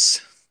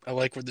 yes, I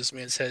like where this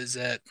man's head is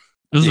at.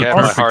 This is You a had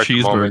my perfect heart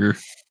the moment.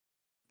 cheeseburger.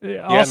 You had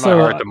Also,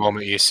 my heart the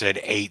moment you said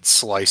 8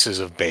 slices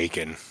of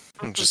bacon.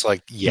 I'm just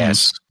like,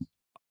 yes.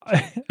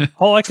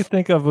 all I could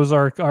think of was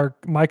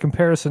my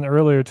comparison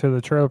earlier to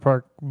the Trailer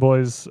Park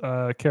Boys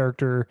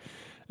character,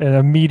 and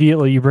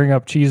immediately you bring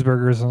up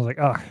cheeseburgers, and I was like,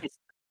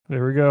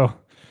 there we go.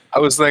 I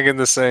was thinking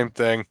the same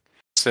thing.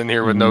 Sitting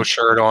here with no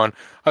shirt on.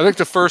 I think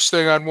the first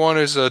thing I'd want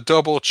is a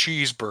double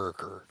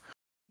cheeseburger.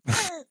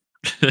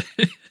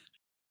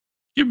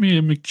 Give me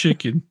a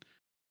McChicken.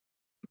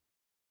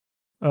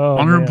 Oh,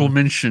 Honorable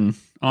man. mention.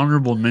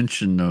 Honorable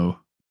mention, though.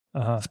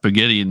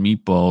 Spaghetti and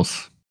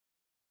meatballs.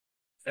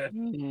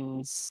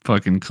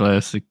 Fucking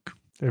classic.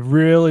 It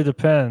really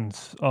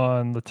depends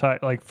on the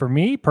type. Like for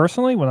me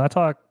personally, when I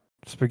talk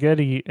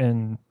spaghetti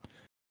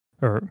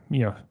or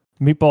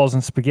meatballs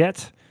and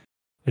spaghetti,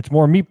 it's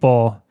more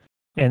meatball,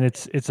 and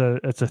it's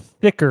a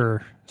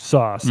thicker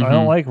sauce. I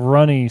don't like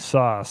runny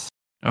sauce.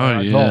 Oh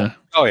yeah.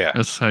 Oh yeah.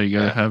 That's how you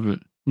gotta have it.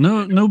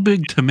 No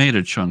big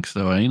tomato chunks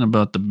though. I ain't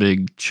about the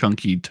big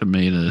chunky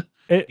tomato.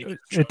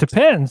 It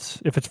depends.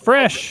 If it's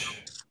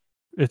fresh,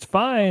 it's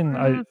fine.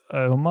 I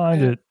don't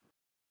mind it.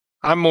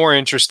 I'm more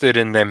interested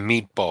in them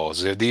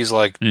meatballs. Are these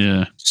like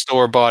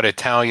store-bought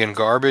Italian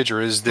garbage, or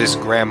is this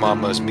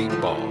grandmama's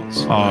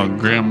meatballs? Oh,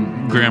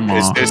 grandma.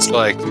 Is this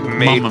like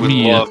made Mamma with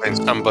mia. love in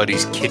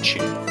somebody's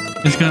kitchen?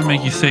 It's gonna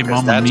make you say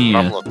 "Mamma That's mia."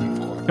 what I'm looking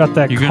for. Got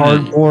that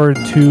cardboard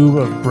tube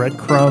of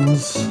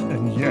breadcrumbs,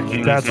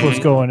 and that's what's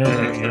going in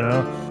it. You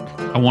know.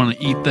 I want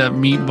to eat that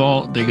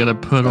meatball. They gotta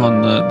put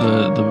on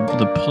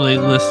the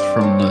playlist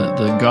from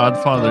the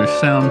Godfather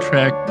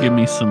soundtrack. Give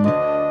me some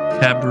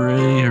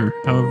cabaret or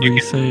however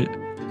you say it.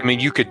 I mean,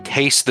 you could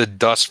taste the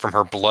dust from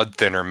her blood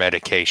thinner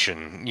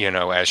medication,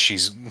 as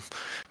she's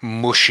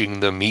mushing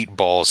the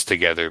meatballs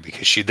together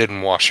because she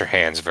didn't wash her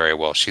hands very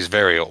well. She's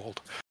very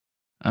old.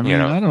 I mean,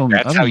 I don't know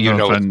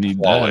if I need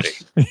quality.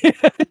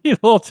 A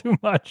little too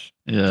much.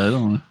 Yeah, I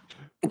don't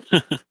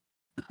know.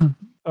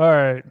 All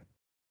right.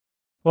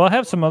 Well, I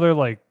have some other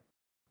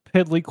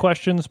piddly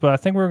questions, but I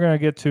think we're going to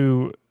get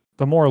to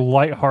the more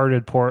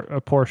lighthearted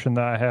portion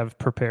that I have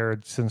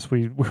prepared, since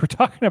we were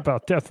talking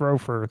about Death Row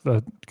for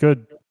the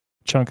good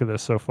chunk of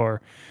this so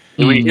far.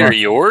 Do we hear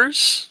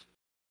yours?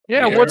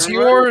 Yeah, what's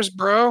yours,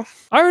 bro?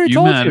 I already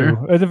told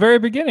you at the very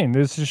beginning.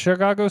 This is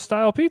Chicago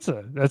style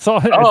pizza. That's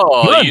all.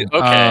 Oh, okay.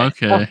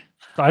 Okay.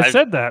 I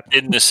said that.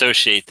 Didn't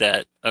associate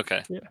that.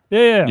 Okay.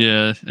 Yeah.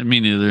 Yeah, me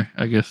neither,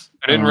 I guess.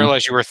 I didn't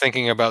realize you were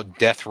thinking about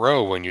Death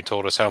Row when you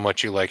told us how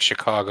much you like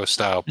Chicago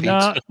style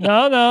pizza.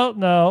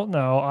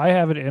 No. I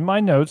have it in my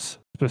notes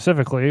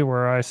specifically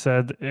where I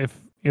said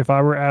if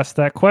I were asked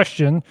that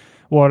question,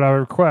 what I would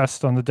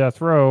request on the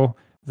Death Row,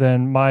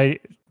 then my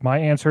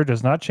answer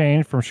does not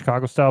change from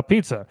Chicago style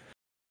pizza.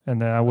 And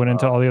then I went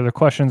into all the other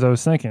questions I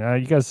was thinking.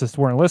 You guys just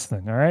weren't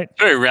listening, all right?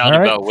 Very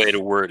roundabout way to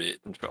word it.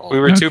 We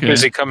were too Okay.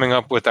 busy coming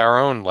up with our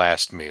own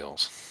last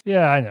meals.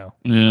 Yeah, I know.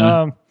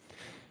 Yeah.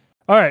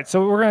 All right,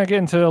 so we're going to get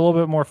into a little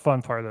bit more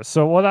fun part of this.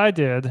 So what I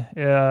did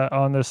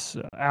on this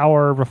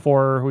hour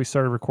before we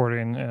started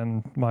recording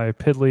and my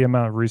piddly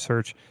amount of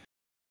research,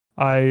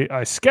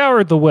 I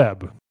scoured the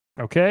web,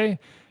 okay?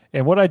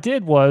 And what I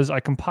did was I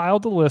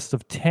compiled a list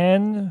of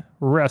 10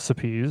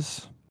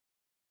 recipes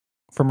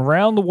from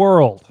around the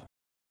world.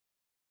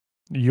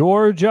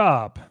 Your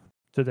job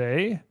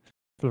today,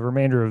 for the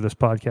remainder of this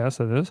podcast,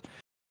 that is,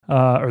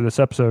 or this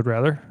episode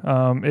rather,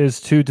 is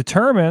to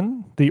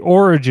determine the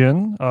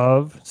origin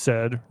of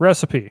said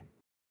recipe.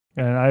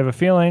 And I have a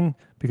feeling,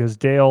 because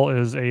Dale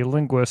is a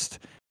linguist,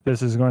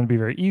 this is going to be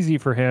very easy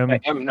for him. I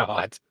am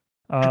not.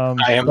 I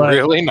I am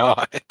really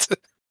not.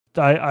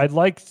 I'd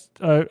like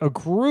a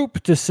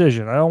group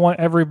decision. I don't want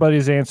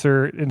everybody's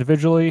answer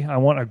individually. I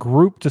want a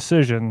group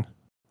decision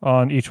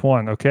on each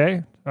one,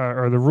 okay?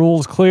 Are the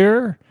rules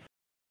clear?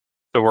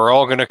 So we're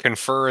all going to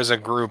confer as a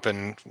group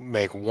and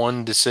make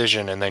one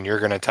decision, and then you're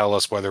going to tell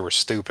us whether we're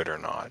stupid or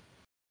not.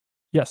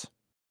 Yes.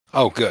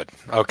 Oh, good.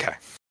 Okay.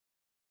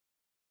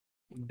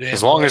 Damn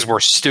As long right. as we're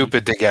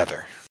stupid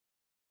together.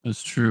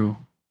 That's true.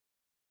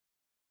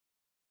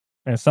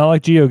 And it's not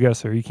like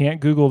GeoGuessr. You can't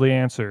Google the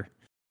answer.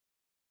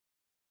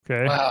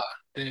 Okay? Wow,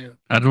 damn.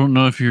 I don't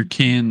know if you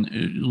can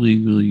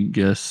legally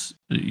guess.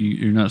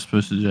 You're not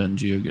supposed to do that in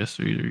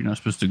GeoGuessr either. You're not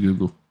supposed to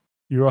Google.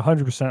 You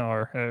 100%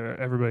 are.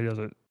 Everybody does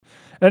it.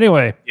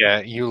 Anyway,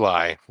 Yeah, you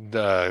lie.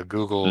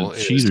 Google The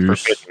is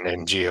cheaters. forbidden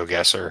in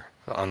GeoGuessr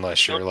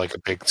unless you're like a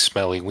big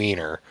smelly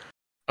wiener.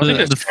 I think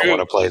The- that's I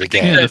want to true. play the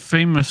Yeah, game. the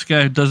famous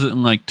guy who does it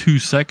in like 2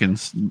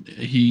 seconds.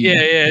 He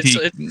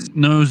It's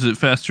knows it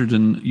faster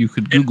than you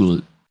could Google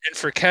it. and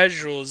for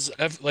casuals,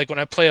 like when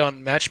I play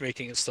on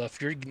matchmaking and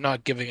stuff, you're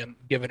not given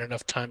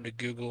enough time to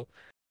Google.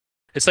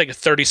 It's like a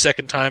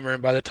 30-second timer,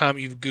 and by the time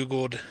you've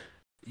Googled,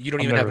 you don't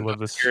I've even have never enough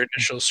lived of this. your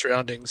initial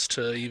surroundings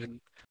to even.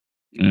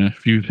 Yeah,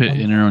 if you hit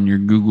enter on your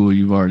Google,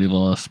 you've already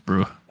lost,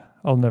 bro.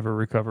 I'll never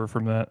recover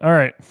from that. All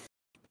right.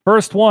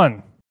 First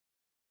one.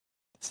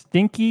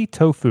 Stinky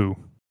tofu.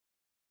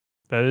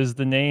 That is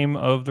the name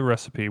of the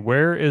recipe.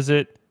 Where is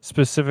it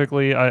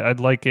specifically?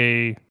 I'd like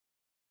a...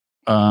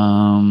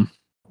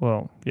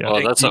 Well, yeah.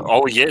 Well, that's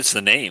all we get is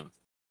the name.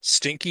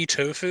 Stinky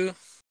tofu.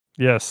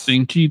 Yes.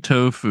 Stinky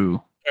tofu.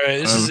 All right,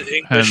 this is I've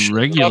English. had off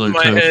regular the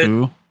top of my head,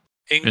 tofu.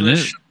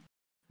 English.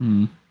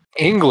 Hmm.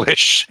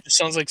 English. It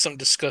sounds like some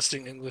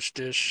disgusting English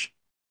dish.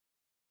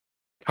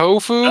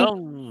 Tofu?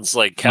 Sounds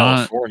like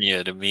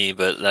California to me,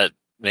 but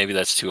maybe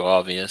that's too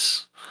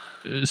obvious.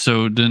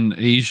 So then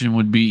Asian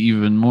would be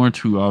even more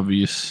too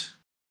obvious.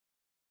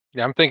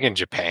 Yeah, I'm thinking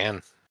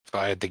Japan. If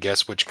I had to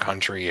guess which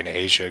country in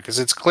Asia, because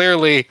it's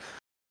clearly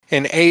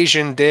an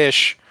Asian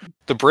dish.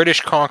 The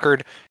British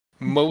conquered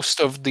most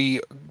of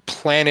the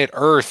planet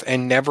Earth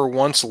and never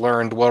once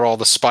learned what all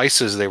the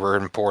spices they were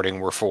importing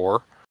were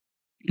for.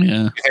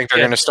 Yeah. You think they're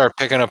going to start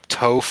picking up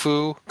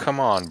tofu? Come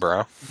on,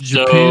 bro.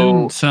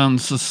 Japan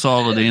sounds a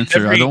solid answer.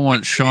 I every don't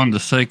want Sean to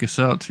psych us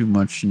out too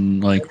much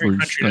and like Every we're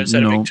country just knows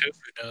like, how to no. make tofu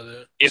now,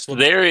 though. If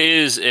there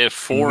is a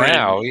foreign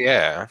Now,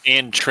 yeah.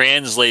 and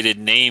translated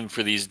name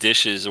for these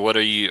dishes, what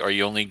are you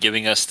only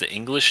giving us the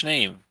English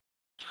name?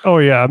 Oh,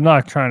 yeah. I'm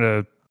not trying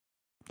to...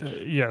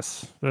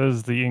 yes, that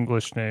is the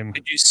English name.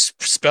 Could you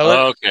spell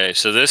it? Okay,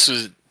 so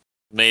this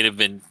may have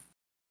been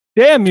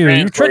Damn you!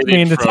 You tricked me translated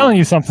into from- telling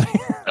you something.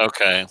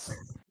 okay.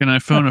 Can I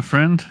phone a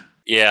friend?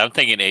 Yeah, I'm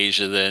thinking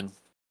Asia then.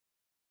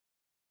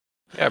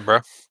 Yeah, bro.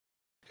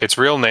 Its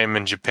real name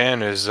in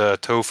Japan is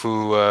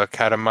Tofu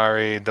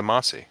Katamari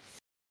Damacy.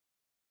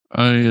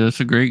 Oh yeah, that's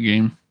a great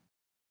game.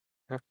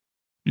 Yeah.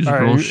 You just All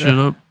right, roll you- shit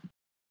up.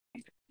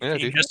 Yeah, You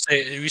dude. just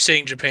say, are you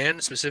saying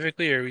Japan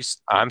specifically, or are we?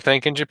 I'm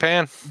thinking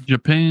Japan.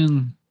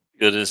 Japan.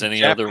 Good as any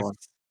Japan. other one.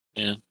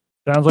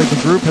 Sounds like the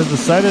group has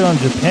decided on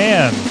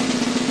Japan.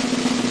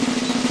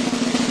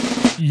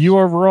 You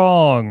are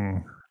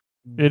wrong.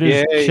 It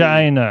is Yay.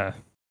 China.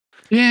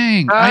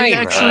 Dang, I China.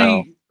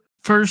 actually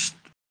first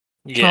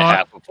You get thought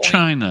half a point.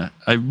 China.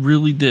 I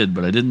really did,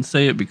 but I didn't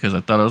say it because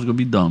I thought I was gonna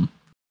be dumb.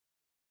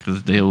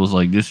 Because Dale was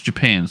like, "This is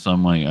Japan," so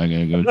I'm like, "I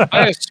gotta go."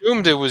 I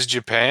assumed it was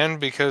Japan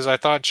because I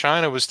thought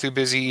China was too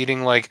busy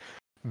eating like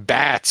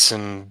bats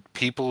and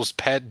people's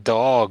pet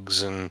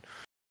dogs and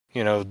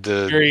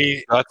the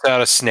Very guts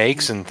out of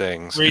snakes and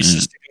things.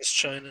 racist against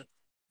China.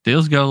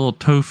 Dale's got a little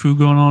tofu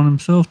going on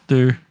himself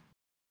there.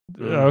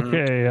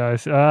 Okay, I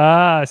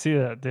see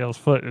that. Dale's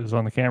foot is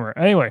on the camera.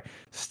 Anyway,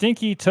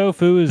 stinky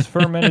tofu is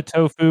fermented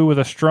tofu with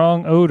a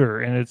strong odor,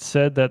 and it's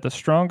said that the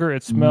stronger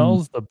it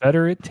smells, the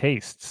better it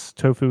tastes.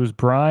 Tofu is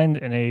brined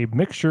in a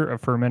mixture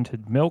of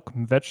fermented milk,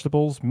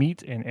 vegetables,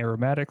 meat, and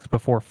aromatics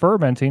before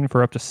fermenting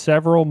for up to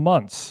several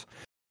months.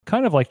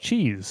 Kind of like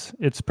cheese.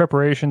 Its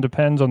preparation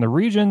depends on the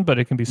region, but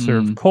it can be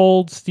served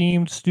cold,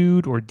 steamed,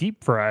 stewed, or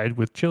deep fried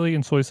with chili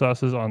and soy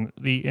sauces on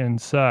the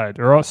inside,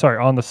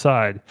 on the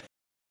side.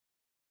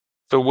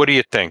 So what do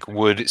you think?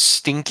 Would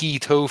stinky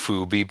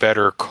tofu be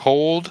better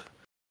cold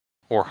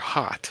or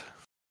hot?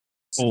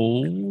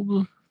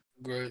 old.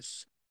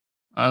 Gross.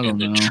 I In don't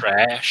the know.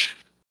 trash.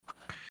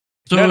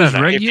 So no. is If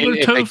regular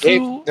they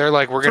tofu they're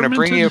like, we're going to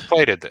bring you a fermented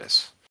plate of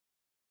this.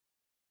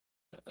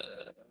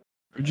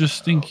 or just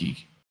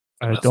stinky?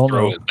 I I'm gonna don't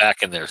throw know. it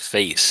back in their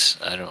face.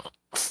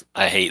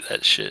 I hate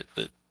that shit.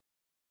 But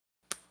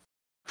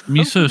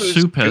Miso Tofu is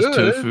soup has good.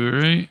 tofu,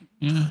 right?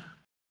 Yeah.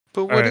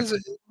 But All what right. is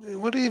it?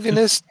 What even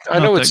It's is? I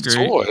not know that it's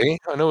great. soy.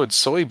 I know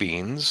it's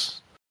soybeans.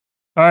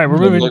 All right, we're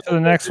Mm. moving to the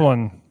next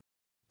one.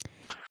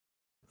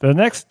 The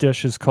next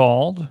dish is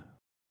called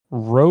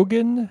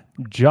Rogan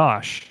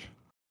Josh.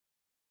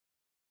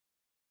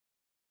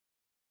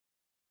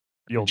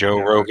 You'll Joe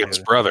never Rogan's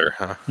get it. brother,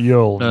 huh?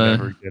 You'll Uh,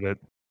 never get it.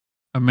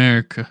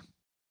 America.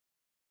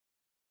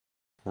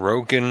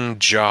 Rogan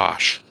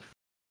Josh.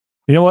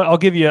 You know what? I'll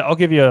give you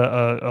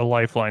a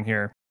lifeline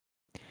here.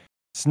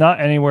 It's not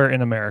anywhere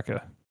in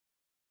America.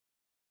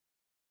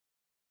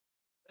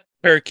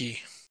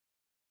 Turkey.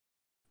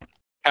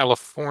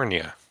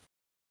 California.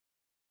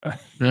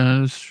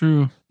 That is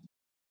true.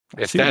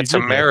 I If see what you that's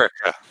did there.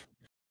 America.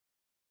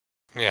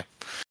 Yeah.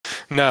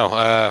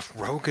 No,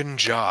 Rogan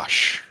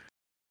Josh.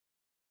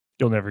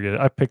 You'll never get it.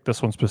 I picked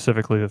this one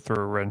specifically to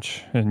throw a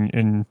wrench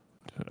in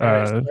All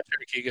right, it's not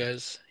turkey,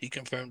 guys. He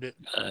confirmed it.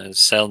 it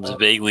sounds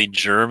vaguely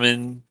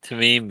German to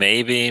me,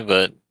 maybe,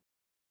 but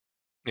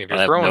If I you're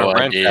have throwing no a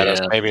wrench at us,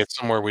 idea. maybe it's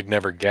somewhere we'd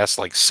never guess,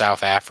 like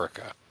South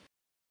Africa.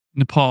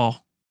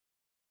 Nepal.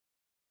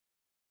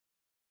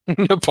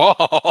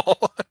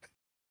 Nepal.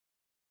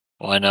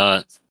 Why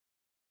not?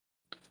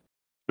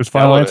 There's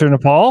final with answer it.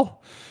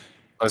 Nepal.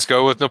 Let's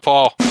go with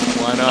Nepal.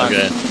 Why not?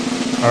 Okay.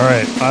 All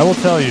right, I will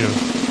tell you.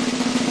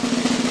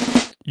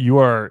 You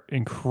are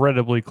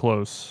incredibly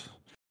close.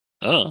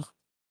 Oh,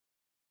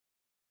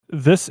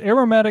 This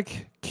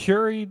aromatic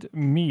curried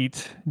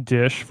meat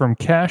dish from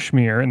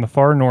Kashmir in the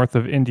far north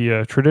of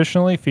India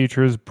traditionally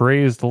features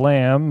braised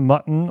lamb,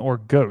 mutton, or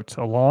goat,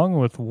 along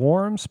with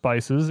warm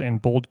spices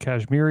and bold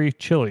Kashmiri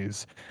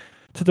chilies.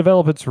 To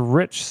develop its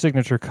rich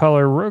signature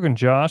color, Rogan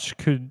Josh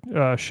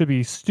should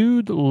be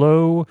stewed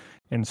low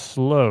and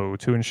slow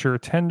to ensure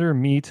tender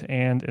meat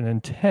and an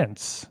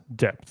intense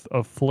depth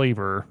of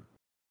flavor.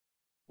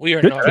 We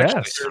are Good not guess.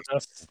 mature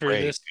enough for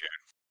Great, this.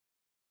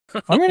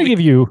 I'm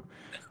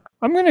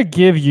gonna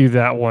give you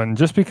that one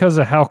just because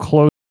of how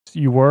close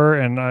you were,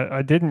 and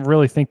I didn't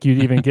really think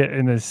you'd even get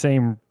in the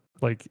same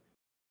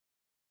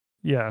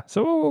yeah.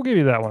 So we'll give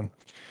you that one.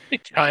 I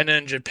think China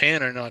and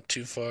Japan are not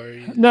too far.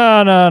 either.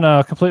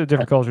 No, completely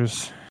different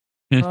cultures.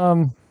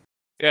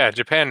 Yeah,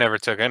 Japan never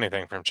took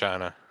anything from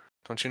China.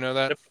 Don't you know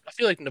that? I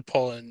feel like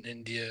Nepal and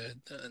India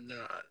are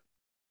not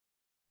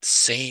the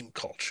same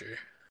culture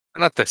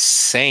Not the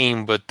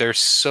same, but they're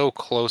so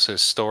close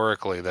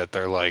historically that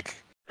they're like.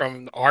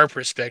 from our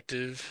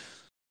perspective.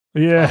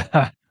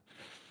 Yeah.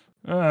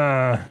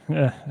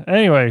 Yeah.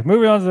 Anyway,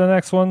 moving on to the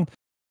next one.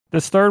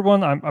 This third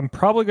one, I'm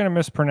probably going to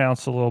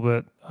mispronounce a little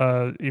bit,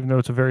 even though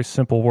it's a very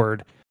simple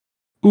word.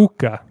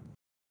 Uka.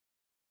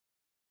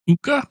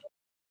 Uka.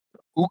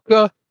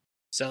 Uka?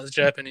 Sounds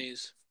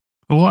Japanese.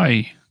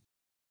 Hawaii.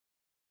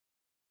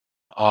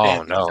 Oh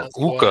Damn, no, sounds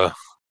Uka.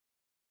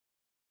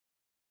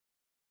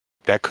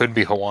 That could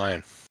be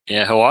Hawaiian.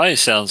 yeah, Hawaii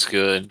sounds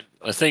good.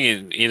 I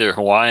think either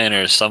Hawaiian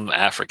or some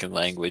African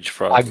language,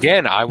 probably.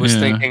 Again, I was Yeah.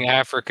 thinking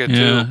Africa Yeah,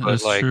 too, but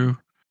that's like true.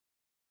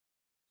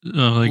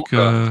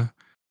 Uka.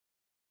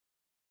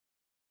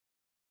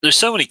 There's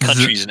so many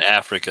countries in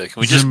Africa. Can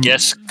we just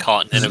guess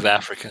continent of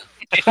Africa?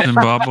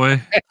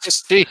 Zimbabwe.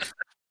 Just see.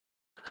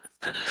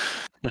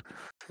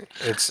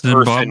 It's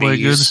Zimbabwe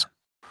good. Earthenese.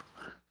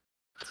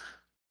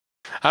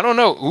 I don't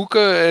know.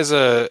 Uka is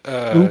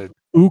a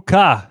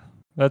Uka.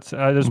 That's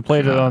I just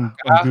played it on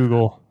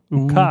Google.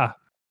 Uka.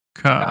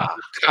 Ka.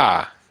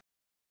 Ka.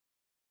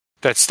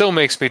 That still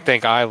makes me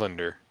think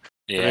Islander.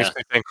 It Yeah. makes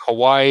me think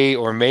Hawaii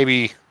or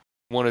maybe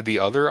one of the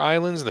other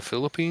islands, the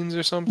Philippines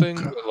or something.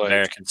 Uka. But, like,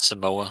 American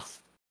Samoa.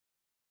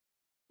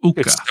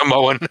 Uka. it's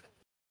Samoan. All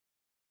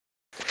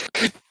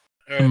right,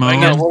 Samoan. my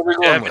No, guess what are we is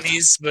going with?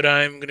 Japanese, but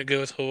I'm gonna go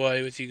with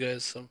Hawaii with you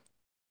guys. So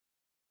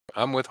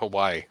I'm with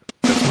Hawaii.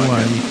 That's my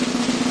Hawaii.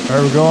 guess. All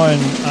right, we're going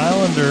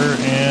Islander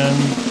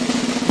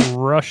and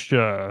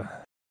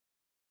Russia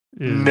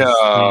is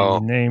No.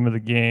 the name of the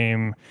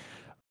game.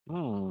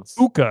 Hmm.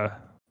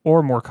 Uka,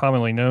 or more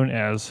commonly known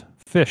as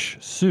fish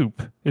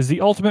soup, is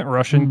the ultimate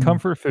Russian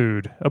comfort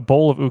food. A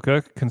bowl of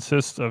uka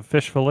consists of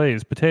fish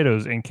fillets,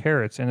 potatoes, and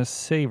carrots in a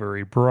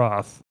savory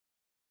broth.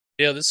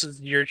 yeah, this is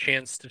your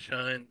chance to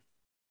shine.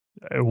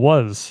 It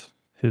was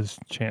his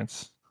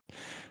chance.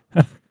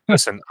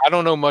 Listen, I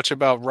don't know much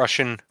about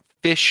Russian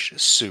fish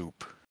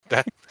soup.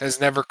 That has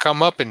never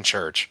come up in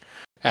church.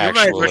 You're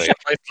my Actually, Russian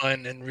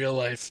lifeline in real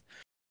life.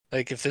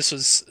 Like if this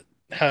was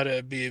how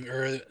to be,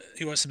 or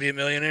He Wants to Be a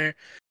Millionaire,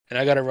 and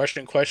I got a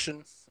Russian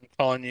question, I'm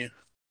calling you.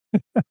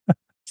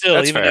 Still,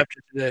 That's even fair. after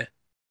today.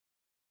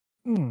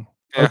 Hmm.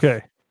 Yeah.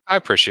 Okay. I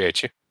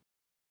appreciate you.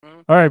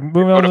 All right,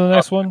 moving on to the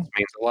next one.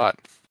 Means a lot.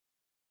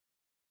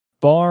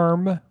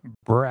 Barm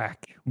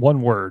brack.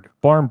 One word.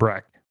 Barm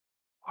brack.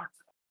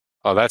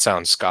 Oh, that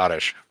sounds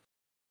Scottish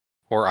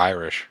or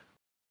Irish.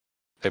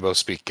 They both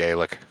speak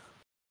Gaelic.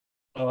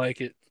 I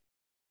like it.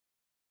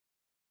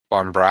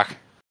 Barnbrack.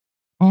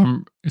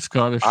 It's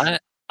Scottish.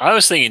 I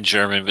was thinking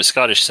German, but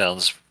Scottish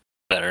sounds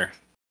better.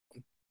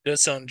 It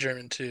does sound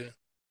German too.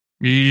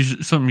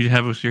 Something you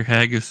have with your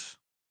haggis.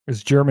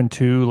 Is German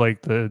 2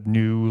 like the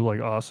new, like,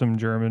 awesome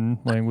German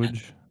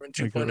language? German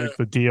 2.0. Like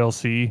the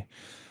DLC?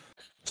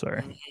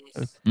 Sorry.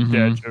 Mhm.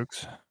 Dad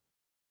jokes.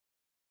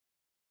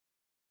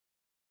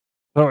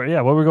 Oh,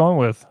 yeah, what are we going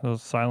with?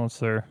 Those silence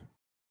there.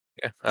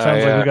 Yeah.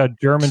 Sounds like we got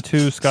German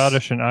 2,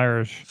 Scottish, and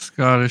Irish.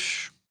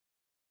 Scottish.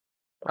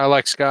 I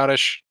like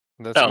Scottish.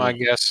 That's Sounds my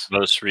guess.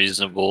 most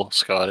reasonable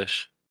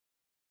Scottish.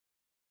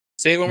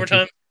 Say it one more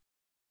time.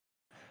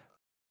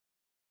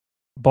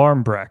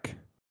 Barnbrack.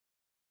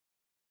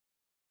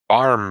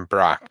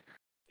 Barnbrack.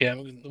 Yeah,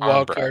 the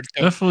wild Barnbrack. card.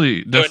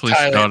 Definitely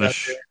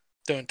Scottish.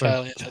 Throwing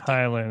Thailand out there.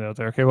 Thailand out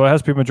there. Okay, well, it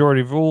has to be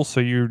majority rule,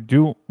 so you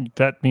do.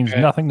 That means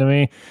Okay. nothing to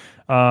me.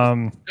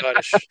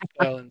 Scottish,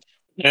 Thailand.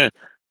 Yeah.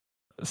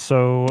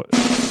 So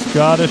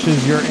Scottish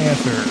is your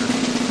answer.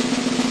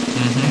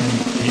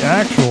 And the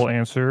actual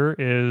answer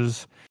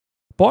is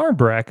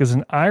Barnbrack is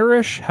an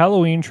Irish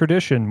Halloween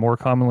tradition, more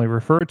commonly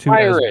referred to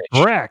as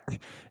brack.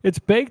 It's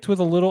baked with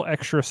a little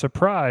extra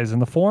surprise in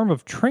the form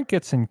of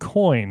trinkets and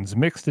coins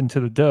mixed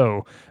into the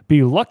dough.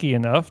 Be lucky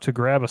enough to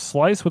grab a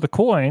slice with a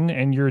coin,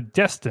 and you're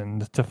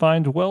destined to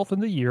find wealth in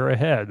the year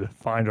ahead.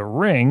 Find a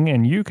ring,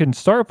 and you can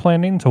start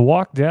planning to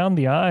walk down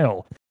the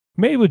aisle.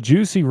 Made with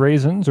juicy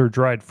raisins or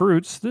dried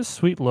fruits, this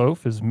sweet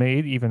loaf is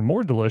made even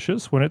more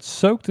delicious when it's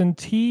soaked in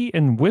tea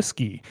and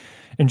whiskey.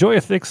 Enjoy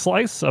a thick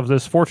slice of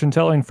this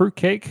fortune-telling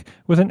fruitcake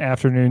with an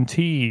afternoon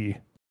tea.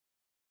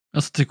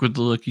 I'll stick with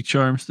the Lucky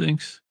Charms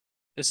things.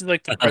 This is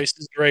like the Price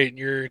is Right, and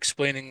you're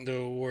explaining the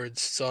awards.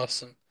 It's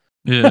awesome.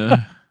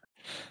 Yeah.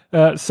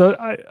 So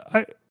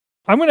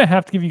I'm going to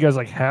have to give you guys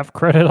like half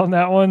credit on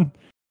that one.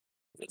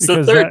 It's the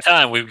Because third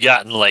time we've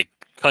gotten like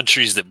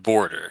countries that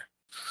border.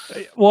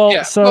 Well,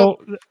 Yeah,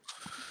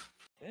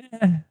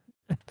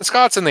 the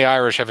Scots and the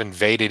Irish have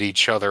invaded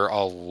each other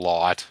a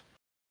lot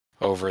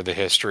over the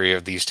history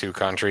of these two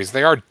countries.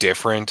 They are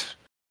different,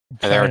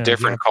 and there are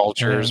different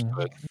cultures,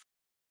 but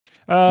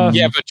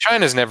but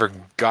China's never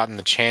gotten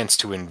the chance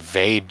to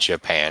invade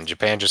Japan.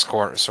 Japan just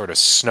sort of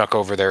snuck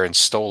over there and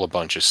stole a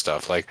bunch of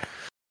stuff. Like,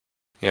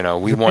 we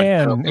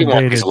want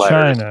these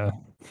letters. China.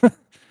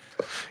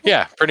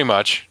 Yeah, pretty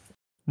much.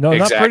 No,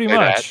 exactly not pretty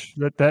much.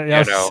 I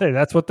was to say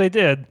that's what they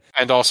did.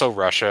 And also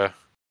Russia.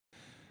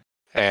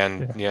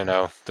 And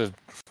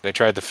they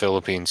tried the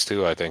Philippines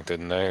too, I think,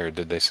 didn't they? Or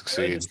did they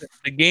succeed?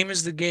 The game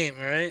is the game,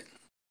 right?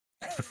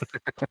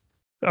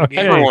 Okay.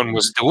 Everyone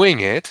was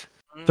doing it.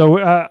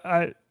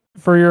 So,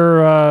 for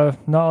your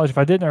knowledge, if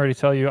I didn't already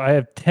tell you, I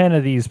have 10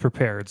 of these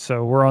prepared.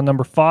 So we're on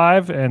number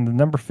 5, and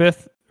the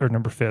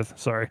fifth.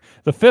 Sorry,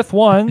 the fifth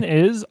one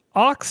is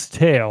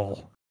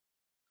oxtail.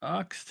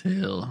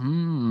 Oxtail.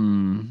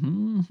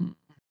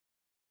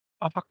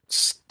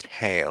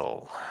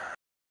 Oxtail.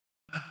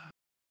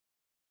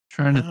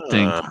 Trying to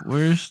think.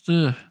 Where's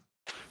the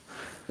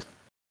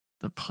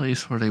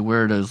place where they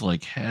wear those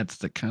like hats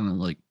that kind of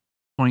like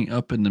point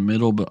up in the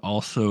middle, but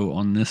also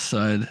on this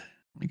side,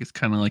 like it's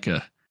kind of like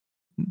a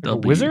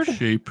W wizard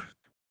shape.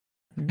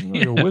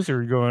 Like a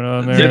wizard going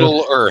on there.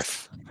 Middle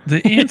Earth.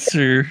 The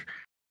answer,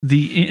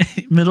 the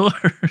Middle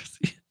Earth.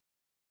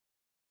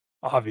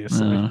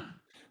 Obviously.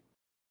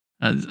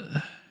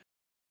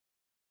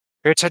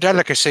 It's a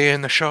delicacy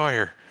in the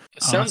Shire.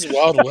 It sounds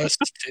Wild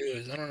West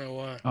too. I don't know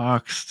why.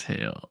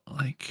 Oxtail,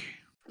 like.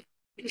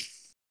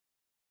 This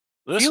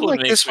feel one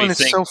like makes this me one is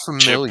think so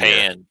familiar.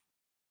 Japan.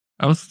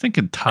 I was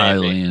thinking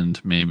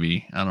Thailand,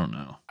 maybe. I don't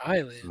know.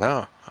 Thailand.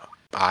 No,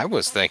 I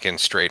was thinking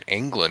straight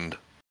England,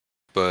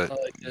 but I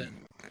like that.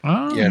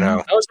 know,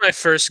 That was my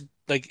first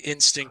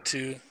instinct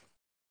too.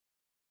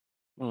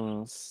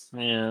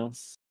 Yeah.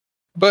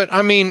 But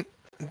I mean,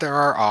 there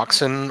are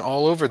oxen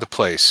all over the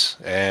place,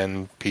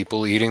 and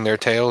people eating their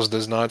tails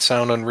does not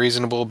sound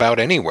unreasonable about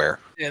anywhere.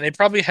 Yeah, they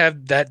probably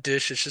have that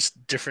dish. It's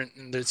just different,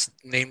 and it's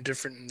named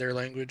different in their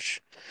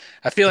language.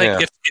 I feel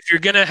like if you're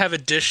gonna have a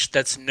dish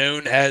that's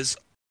known as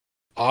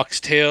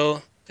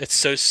oxtail, it's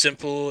so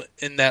simple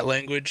in that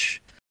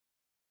language.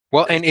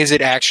 Well, and is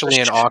it actually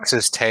an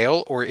ox's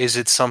tail, or is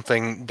it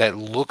something that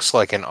looks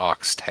like an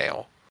ox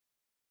tail?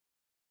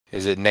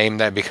 Is it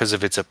named that because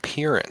of its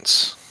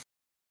appearance?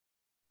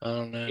 I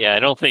don't know. Yeah, I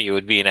don't think it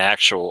would be an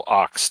actual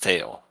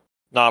oxtail.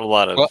 Not a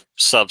lot of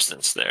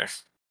substance there.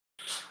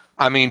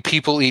 I mean,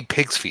 people eat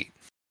pig's feet.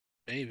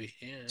 Maybe,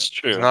 yeah. It's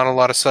true. There's not a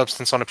lot of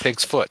substance on a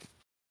pig's foot.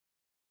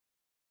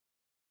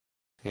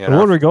 So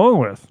what are we going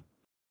with?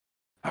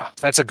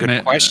 That's a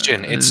good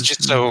question. It's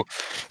just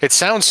it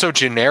sounds so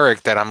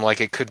generic that I'm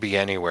like, it could be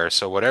anywhere.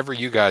 So whatever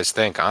you guys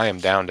think, I am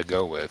down to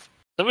go with.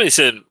 Somebody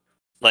said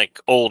like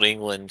Old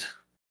England.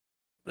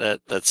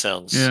 That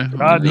sounds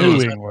not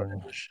New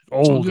England.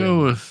 We'll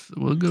go with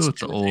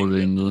the Old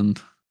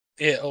England.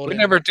 Yeah, Old We England.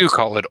 never do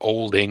call it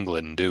Old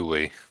England, do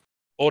we?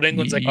 Old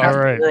England's like Yeah. half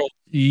Alright. the world.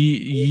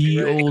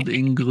 Ye Old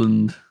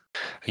England.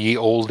 Ye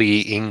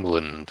oldie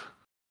England.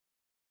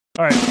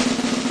 All right.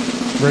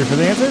 Ready for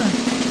the answer?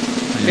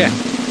 Yeah.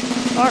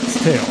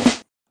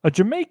 Oxtail. A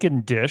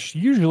Jamaican dish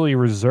usually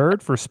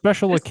reserved for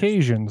special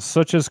occasions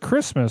such as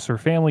Christmas or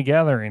family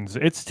gatherings.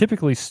 It's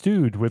typically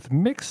stewed with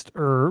mixed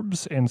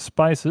herbs and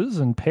spices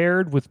and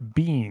paired with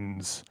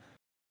beans.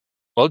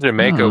 Well,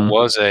 Jamaica Huh.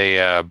 was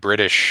a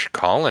British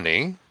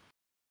colony.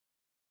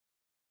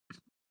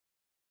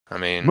 I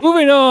mean,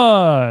 Moving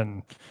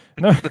on.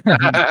 No,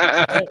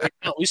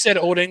 No, we said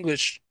Old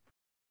English.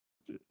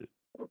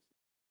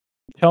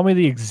 tell me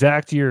the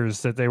exact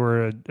years that they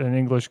were an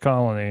English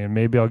colony, and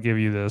maybe I'll give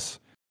you this.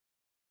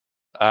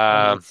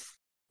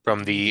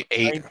 from the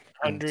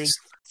 900s.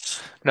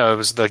 No, it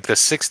was like the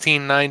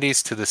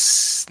 1690s to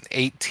the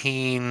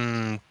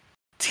 18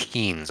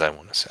 teens, I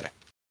want to say.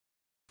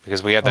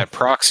 Because we had that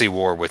proxy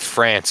war with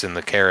France in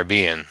the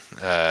Caribbean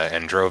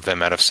and drove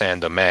them out of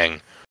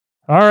Saint-Domingue.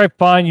 All right,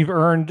 fine. You've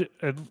earned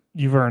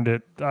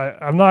it.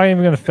 I'm not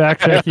even going to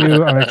fact check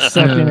you. I'm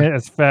accepting it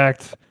as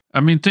fact. I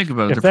mean, think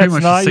about it. If They're pretty that's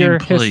much the not same your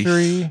place.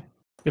 history,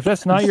 if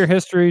that's not your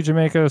history,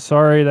 Jamaica,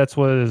 sorry, that's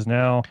what it is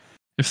now.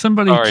 If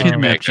somebody Sorry,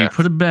 kidnapped you, Jamaica.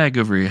 put a bag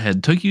over your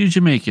head, took you to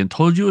Jamaica, and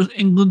told you it was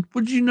England,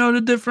 would you know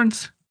the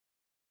difference?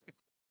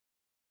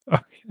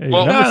 Hey,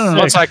 Well, number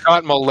once six. I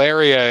caught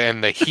malaria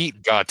and the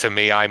heat got to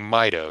me, I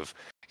might have.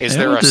 Is Yeah,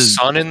 there what a the-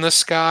 sun in the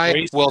sky?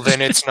 Racist. Well,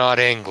 then it's not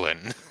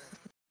England.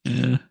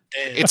 Yeah.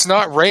 Damn. It's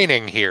not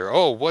raining here.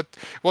 Oh, what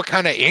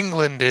kind of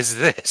England is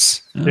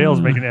this? Dale's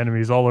making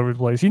enemies all over the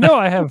place. You know,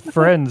 I have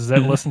friends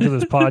that listen to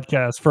this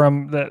podcast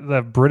from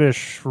the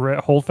British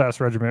Holdfast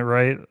Regiment,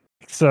 right?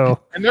 So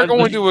And they're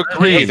going to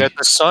agree Hey. that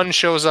the sun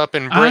shows up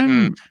in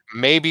Britain I'm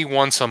maybe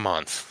once a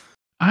month.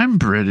 I'm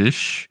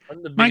British.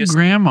 I'm the My biggest.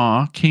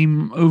 grandma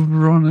came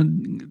over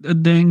on a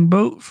dang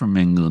boat from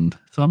England,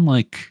 so I'm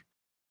like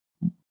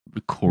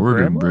a quarter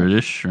Grandma?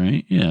 British,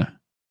 right? Yeah,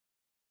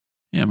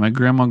 yeah. My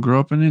grandma grew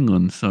up in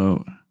England,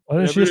 so why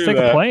didn't she just Never take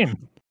a that.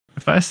 plane?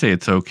 if I say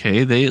it's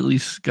okay, they at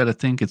least got to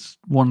think it's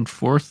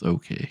 1/4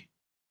 okay.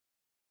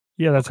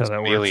 Yeah, that's how Because that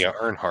works. Amelia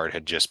Earnhardt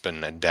had just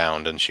been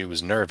downed and she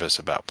was nervous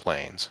about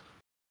planes.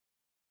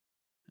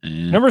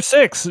 Yeah. Number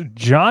 6,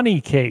 Johnny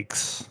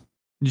Cakes.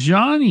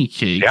 Johnny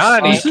cakes.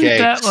 Johnny Isn't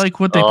that cakes.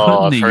 like what they Oh, put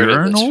in I've the heard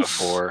of this urinals?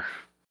 before,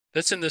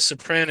 That's in The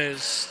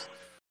Sopranos.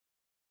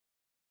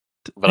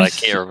 but I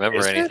It's- can't remember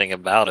is it? anything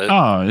about it.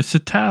 Oh, it's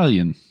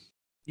Italian.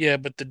 Yeah,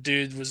 but the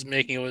dude was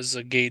making it was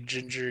a gay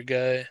ginger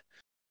guy.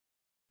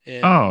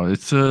 And Oh,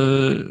 it's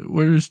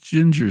where does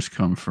gingers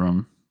come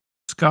from?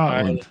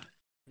 Scotland.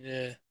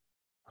 yeah.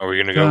 Are we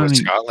going to go with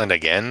Johnny- Scotland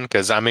again?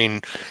 Because, I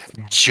mean,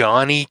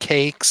 Johnny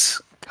Cakes?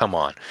 Come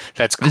on.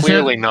 That's Is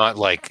clearly not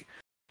like,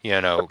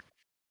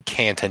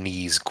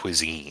 Cantonese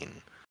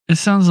cuisine. It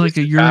sounds like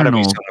a It's gotta be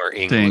urinal somewhere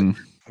England.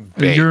 thing. A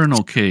based.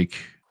 urinal cake.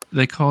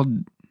 They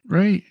called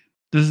right?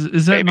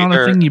 Is that Maybe not a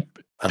they're- thing you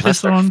Unless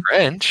piss they're on?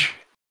 French.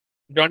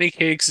 Johnny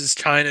Cakes is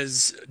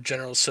China's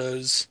General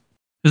So's.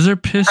 Is there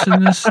piss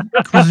in this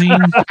cuisine?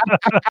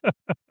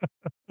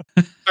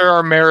 They're our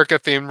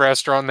America-themed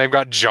restaurant. They've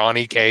got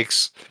Johnny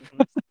Cakes.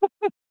 I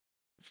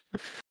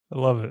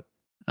love it.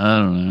 I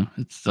don't know.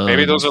 It's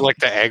Maybe those are like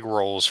the egg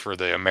rolls for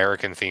the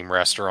American-themed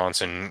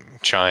restaurants in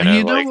China.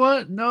 You know like,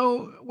 what?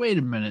 No, wait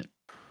a minute.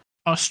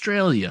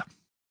 Australia.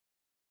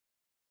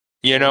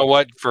 you know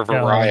what? For Down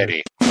Under.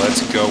 variety,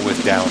 let's go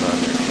with Down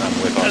Under.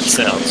 I'm with That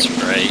Australia.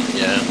 sounds right.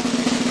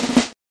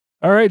 Yeah.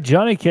 All right,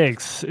 Johnny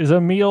Cakes is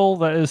a meal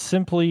that is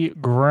simply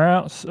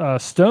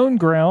stone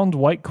ground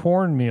white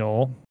corn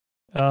meal.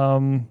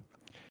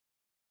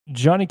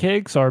 Johnny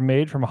Cakes are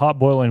made from hot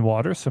boiling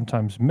water,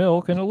 sometimes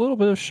milk, and a little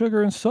bit of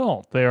sugar and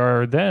salt. They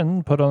are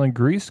then put on a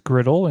greased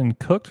griddle and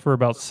cooked for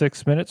about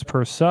 6 minutes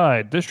per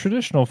side. This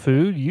traditional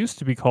food used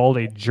to be called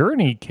a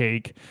journey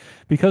cake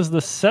because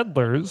the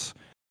settlers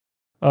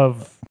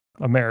of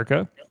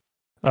America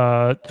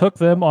took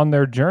them on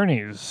their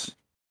journeys.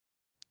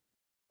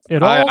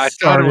 It all I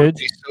thought it would started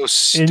be so in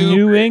stupid.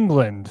 New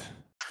England.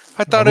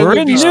 I thought it We're would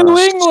in be New so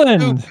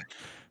England, stupid.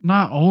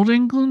 Not old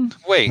England?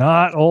 Wait,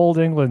 not old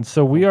England.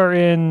 So we are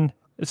in.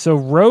 So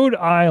Rhode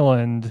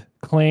Island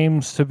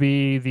claims to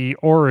be the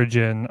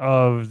origin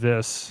of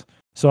this.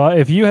 So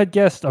if you had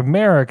guessed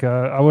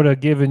America, I would have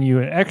given you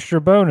an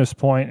extra bonus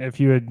point if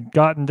you had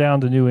gotten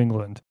down to New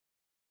England.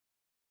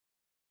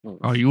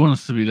 Oh, you want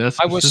us to be that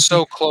I was so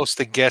specific? close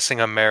to guessing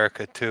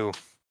America too.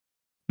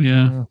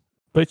 Yeah.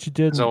 But you As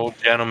didn't. old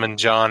gentleman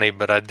Johnny,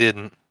 but I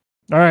didn't.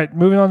 All right,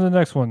 moving on to the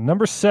next one.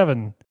 Number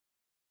 7,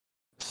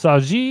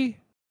 Saji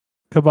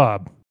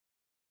kebab.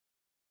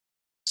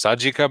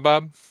 Saji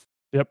kebab?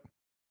 Yep.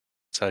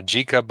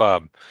 Saji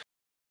kebab.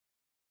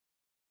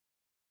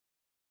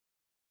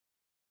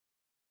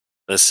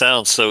 This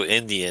sounds so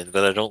Indian,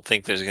 but I don't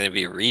think there's going to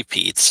be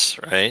repeats,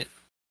 right?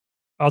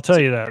 I'll tell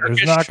you that. There's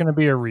Turkish? not going to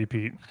be a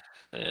repeat.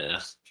 Yeah.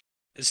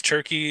 Is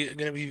Turkey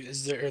gonna be?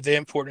 Are they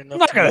important enough? I'm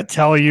not to going to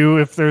tell you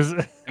if there's.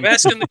 I'm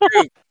asking the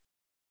group.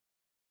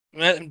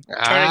 I'm trying to get a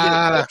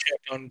Ah. fact check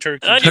on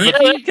Turkey Yeah, Turkey?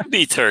 that could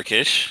be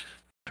Turkish.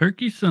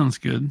 Turkey sounds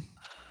good.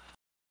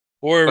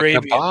 or But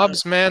Arabian.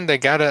 kebabs, man, they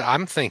gotta.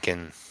 I'm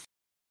thinking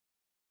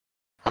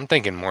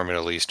more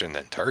Middle Eastern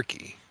than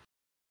Turkey.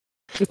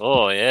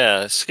 Oh yeah,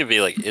 this could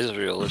be like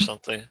Israel or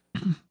something.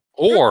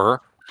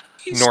 Or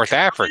He's North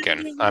trying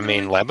African. to I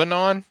mean,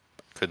 Lebanon.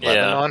 Could Yeah.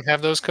 Lebanon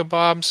have those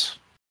kebabs?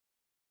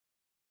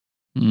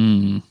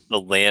 Mm. The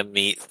lamb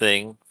meat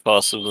thing,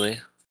 possibly.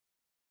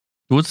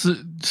 What's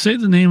the say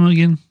the name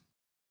again?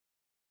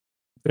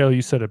 Dale,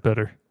 you said it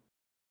better.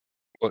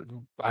 What?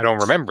 I don't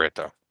remember it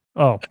though.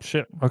 Oh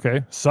shit.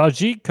 Okay.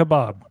 Sajik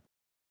kebab.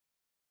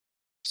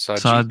 Saji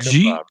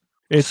Saji kebab.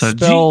 It's Saji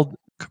spelled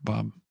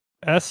kebab.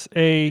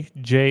 Saji.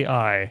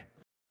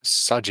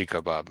 Saji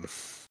kebab.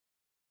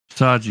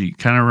 Saji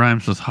kind of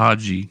rhymes with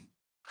Haji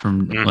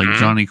from like Mhm.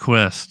 Johnny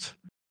Quest.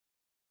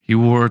 He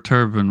wore a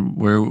turban.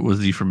 Where was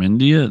he from?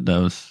 India?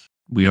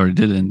 We already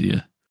did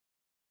India.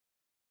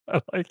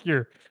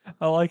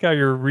 I like how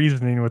you're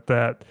reasoning with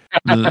that.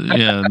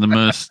 The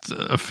most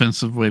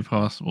offensive way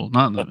possible.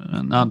 Not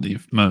the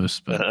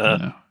most,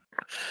 but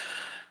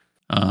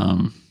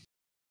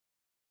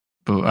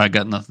but I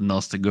got nothing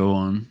else to go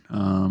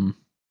on.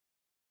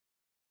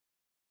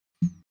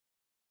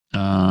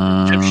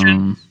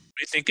 Egyptian?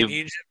 We thinking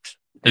Egypt?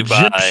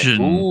 Dubai.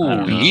 Egyptian.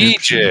 Ooh,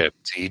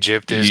 Egypt.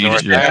 Egypt is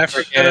North Egypt.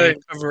 Africa African.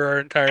 and cover our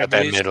entire Got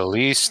that base. Middle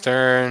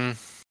Eastern.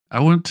 I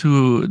went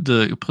to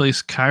the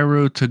place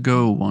Cairo to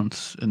go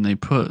once, and they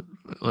put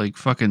like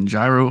fucking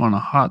gyro on a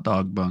hot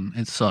dog bun.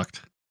 It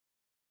sucked.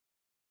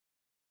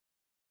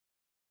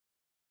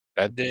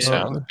 That Yeah.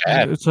 sounds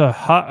bad. It's a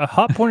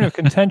hot point of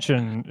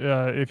contention.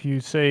 If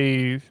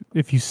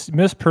you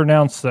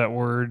mispronounce that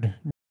word,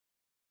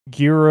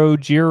 gyro,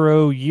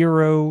 euro.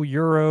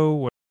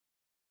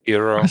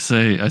 Euro. I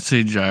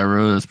say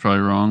gyro. That's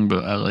probably wrong,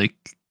 but I like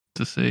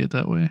to say it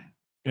that way.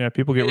 Yeah,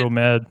 people get real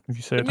mad if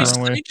you say it the wrong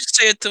Let way. me just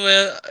say it the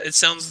way it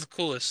sounds the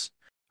coolest.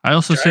 I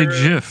also say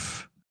Gyro.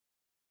 GIF.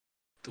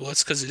 Well,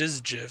 it's because it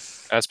is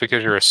GIF. That's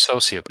because you're a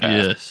sociopath.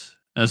 Yes,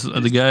 as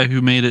the guy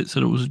who made it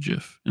said it was a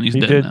GIF, and he's He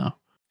dead did. now.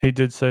 He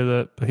did say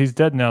that, but he's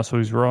dead now, so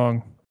he's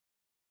wrong.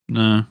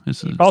 No,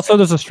 it's Also,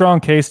 there's a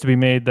strong case to be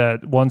made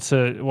that once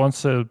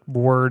a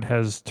word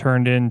has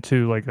turned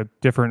into like a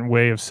different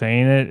way of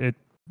saying it,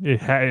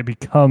 it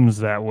becomes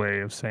that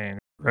way of saying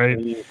it, right?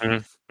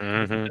 Mm-hmm.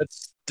 Mm-hmm.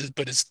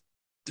 But it's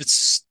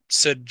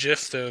said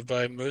GIF though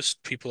by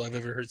most people I've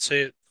ever heard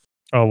say it.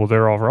 Oh well,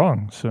 they're all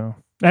wrong. So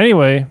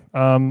anyway,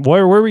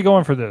 where are we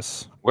going for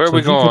this? Where are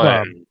we Sajik going?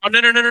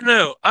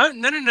 kebab. Oh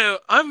no!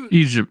 I'm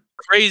Egypt.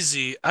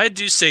 crazy. I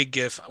do say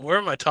GIF. Where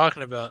am I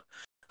talking about?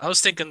 I was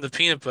thinking the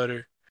peanut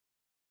butter.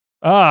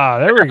 Ah,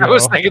 there we go. I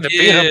was thinking the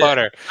Yeah. peanut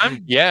butter.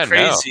 I'm Yeah,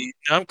 crazy.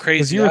 No, I'm Because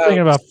crazy. you were thinking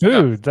about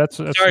food. That's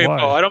Sorry, why.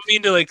 Paul. I don't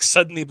mean to like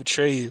suddenly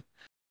betray you.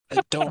 I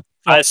don't.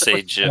 I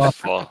say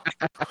GIF, Paul.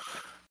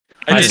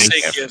 I I just say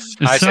say GIF.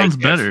 GIF. It I say sounds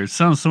GIF. better. It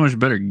sounds so much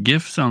better.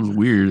 GIF sounds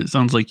weird. It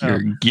sounds like you're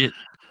git.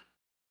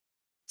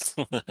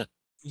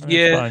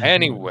 Yeah. fine.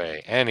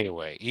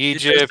 Anyway,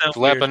 Egypt, sound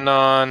weird.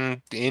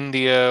 Lebanon,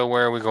 India.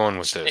 Where are we going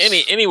with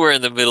this? Anywhere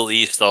in the Middle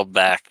East, I'll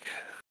back.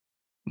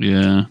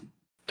 Yeah.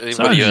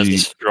 Anybody who has a Saji.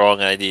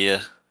 strong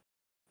idea.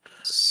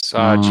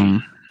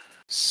 Saji.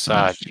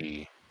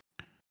 Saji.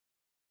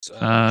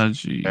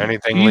 Saji.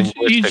 Anything Egypt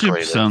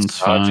linguistically. sounds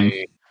fine.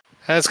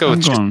 Let's go I'm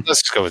with going-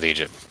 let's go with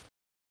Egypt.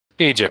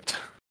 Egypt.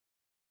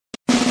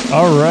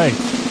 All right.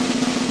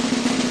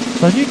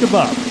 Sajik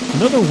kebab,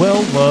 another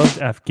well-loved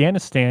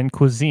Afghanistan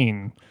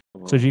cuisine.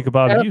 Sajik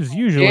kebab is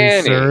usually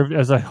Afghani. served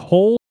as a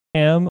whole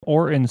lamb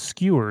or in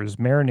skewers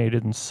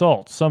marinated in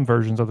salt. Some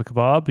versions of the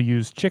kebab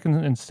use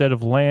chicken instead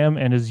of lamb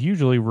and is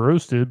usually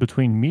roasted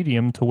between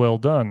medium to well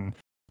done.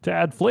 To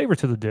add flavor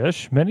to the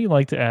dish, many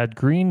like to add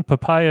green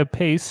papaya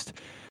paste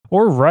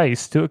or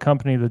rice to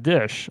accompany the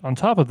dish. On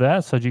top of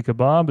that, sajik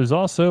kebab is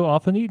also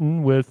often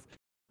eaten with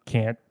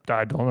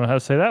I don't know how to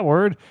say that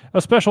word, a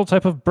special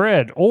type of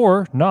bread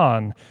or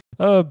naan,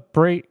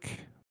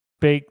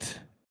 baked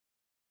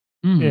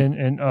in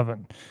an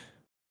oven.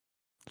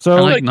 So I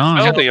like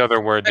naan. Tell the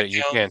other word that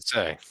you counts. can't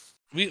say.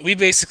 We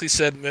basically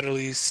said Middle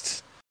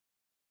East.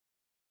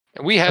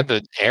 We had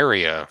the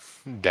area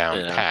down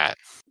Yeah. pat.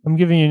 I'm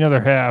giving you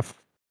another half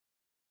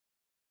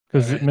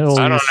because Alright. Middle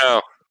I don't East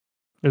know.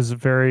 is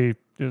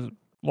a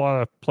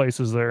lot of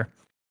places there.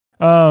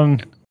 All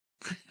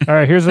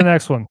right, here's the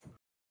next one.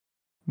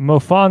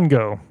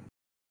 Mofongo.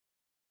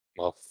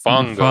 Well,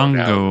 fungo.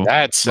 Now, Mofongo.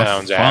 that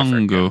sounds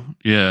African. Mofongo.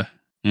 Yeah.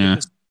 Yeah.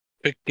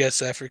 Quick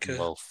guess, Africa.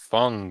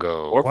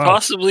 Mofongo. Or Wow.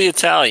 possibly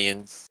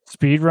Italian.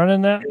 Speed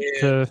running that Yeah.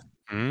 to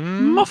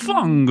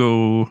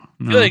Mofongo. I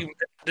No. feel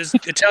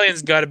like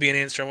Italian's got to be an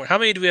answer. How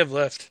many do we have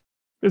left?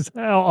 is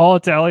how all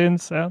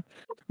Italians sound.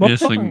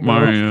 Yes, like Mofongo.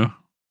 Mario.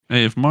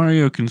 Hey, if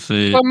Mario can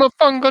say it,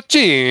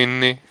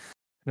 Mofongoncini.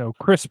 No,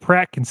 Chris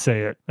Pratt can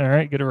say it. All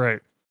right, get it right.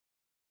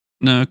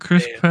 no,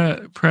 Chris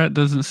Man. Pratt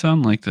doesn't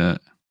sound like that.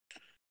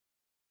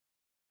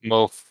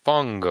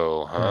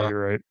 Mofongo, Yeah, huh?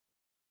 you're right.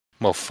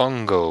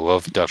 Mofongo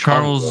of the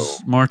Charles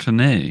Congo.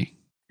 Martinet.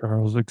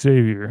 Charles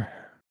Xavier.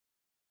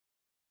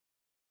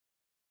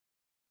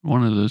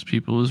 One of those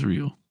people is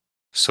real.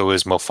 So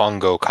is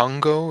Mofongo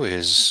Congo?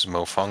 Is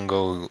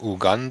Mofongo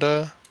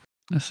Uganda?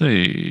 I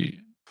say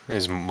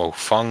Is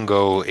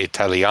Mofongo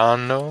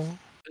Italiano?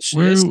 Should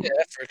I say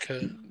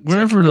Africa?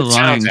 Wherever the It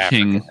sounds Lion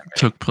King African to me.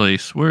 took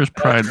place, where's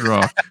Pride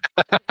Rock?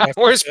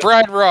 Where's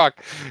Pride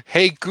Rock?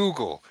 Hey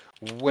Google,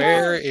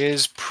 where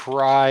is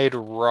Pride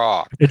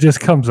Rock? It just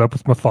comes up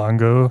with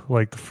Mofongo,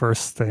 like the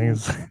first thing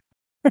is.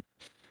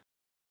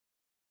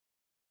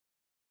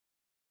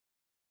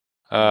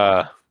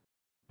 No,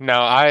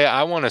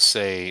 I want to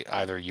say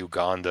either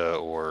Uganda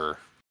or.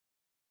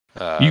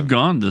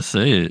 Uganda,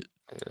 say it.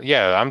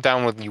 Yeah, I'm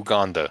down with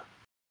Uganda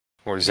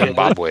or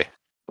Zimbabwe.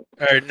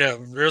 All right, no,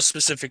 real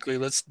specifically,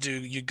 let's do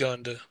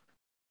Uganda.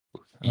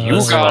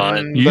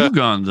 Uganda.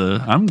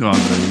 Uganda. I'm Uganda.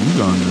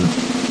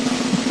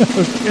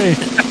 Okay.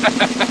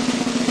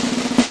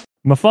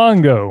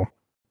 Mofongo,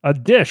 a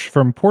dish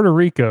from Puerto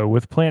Rico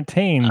with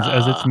plantains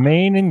as its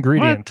main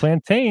ingredient. What?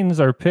 Plantains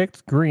are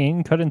picked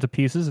green, cut into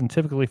pieces, and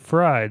typically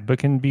fried, but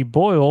can be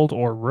boiled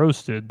or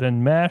roasted,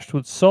 then mashed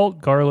with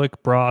salt,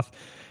 garlic, broth,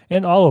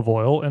 and olive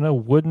oil in a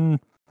wooden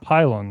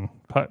pylon,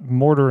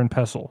 mortar and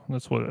pestle.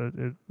 That's what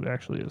it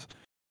actually is.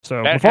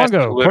 So, That has to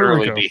Mofongo, Puerto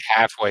literally Rico. be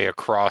halfway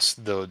across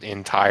the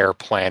entire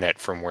planet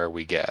from where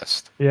we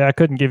guessed. Yeah, I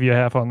couldn't give you a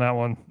half on that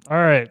one. All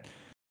right.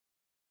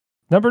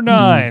 Number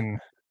 9,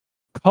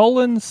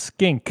 Cullen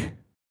skink.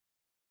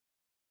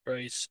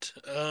 Christ.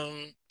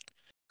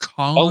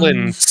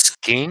 Cullen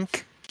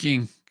skink?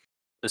 Skink.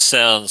 It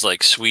sounds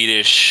like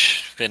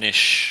Swedish,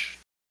 Finnish.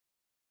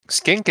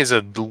 Skink is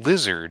a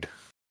lizard.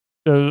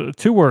 2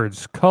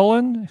 words.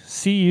 Cullen,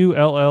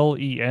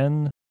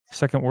 Cullen.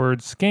 Second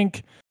word,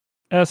 skink,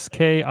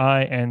 Skink.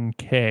 Edward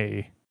Good.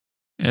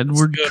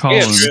 We have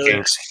Collins.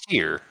 skinks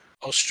here.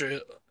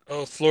 Australia.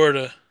 Oh,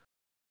 Florida.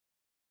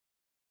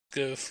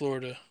 Go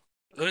Florida.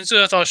 Let me say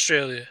that's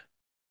Australia.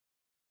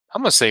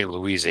 I'm gonna say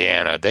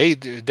Louisiana. They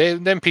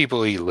them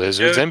people eat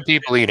lizards. Yeah. Them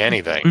people eat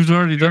anything. We've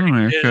already done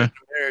America.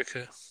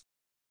 America.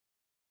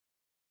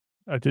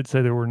 I did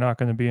say there were not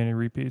going to be any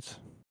repeats.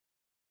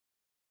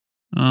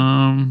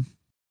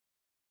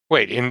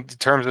 Wait, in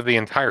terms of the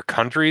entire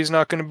country is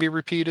not going to be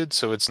repeated,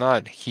 so it's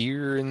not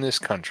here in this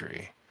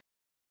country.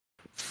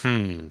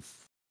 Oh,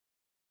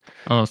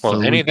 Well,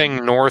 so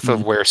anything north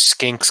of where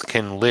skinks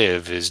can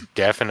live is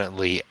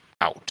definitely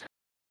out.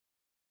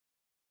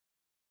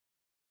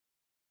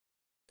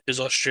 Does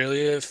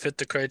Australia fit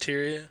the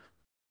criteria?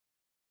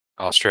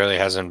 Australia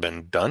hasn't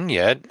been done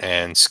yet,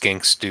 and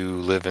skinks do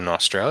live in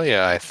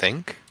Australia, I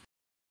think.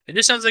 It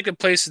just sounds like a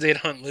place they'd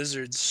hunt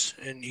lizards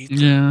and eat them.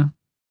 yeah.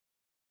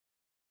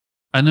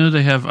 I know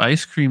they have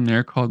ice cream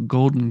there called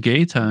Golden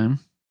Gay Time,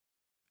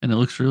 and it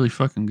looks really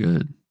fucking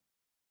good.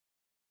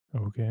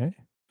 Okay.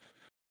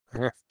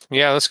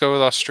 Yeah, let's go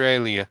with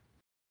Australia.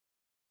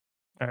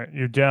 All right.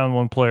 You're down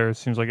 1 player. It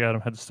seems like Adam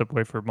had to step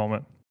away for a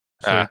moment.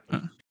 So,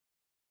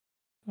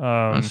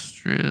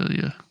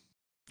 Australia.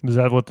 is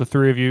that what the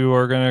 3 of you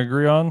are going to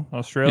agree on?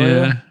 Australia?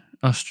 Yeah,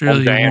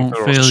 Australia I'm won't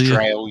down for fail you.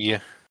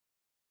 Australia.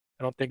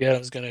 I don't think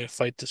Adam's gonna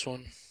fight this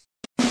one.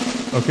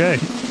 Okay.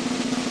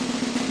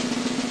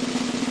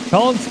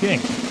 Cullen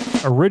skink,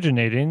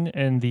 originating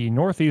in the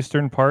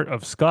northeastern part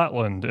of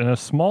Scotland in a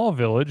small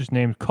village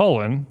named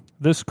Cullen.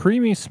 This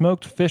creamy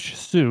smoked fish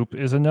soup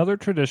is another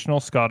traditional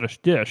Scottish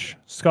dish.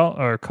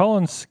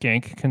 Cullen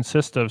skink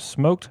consists of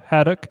smoked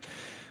haddock,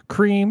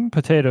 cream,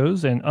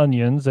 potatoes, and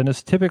onions, and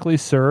is typically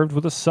served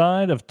with a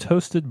side of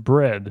toasted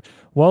bread.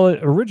 While it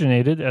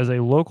originated as a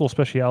local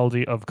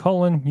specialty of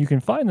Cullen, you can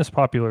find this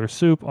popular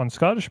soup on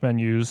Scottish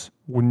menus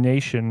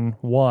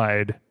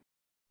nationwide.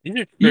 These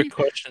are great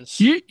questions.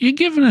 You're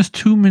giving us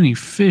too many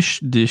fish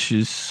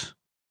dishes.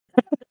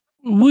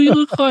 We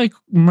look like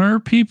mer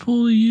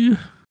people to you.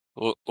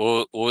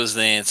 What was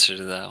the answer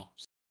to that?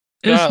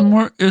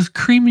 It's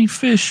creamy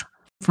fish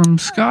from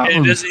And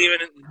Scotland.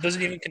 it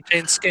doesn't even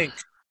contain skink.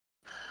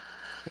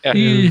 Yeah.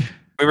 Yeah.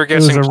 We were It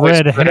was guessing a places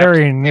red that have-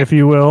 herring, if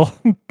you will.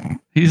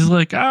 He's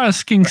like,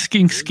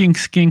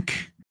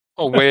 skink.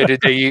 Oh, where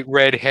did they eat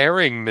red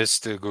herring,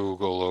 Mr.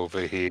 Google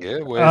over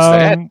here? Where's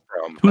that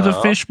from? To the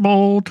huh? fish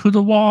bowl, to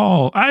the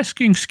wall. I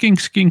skink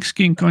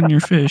on your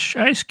fish.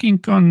 I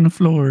skink on the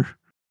floor.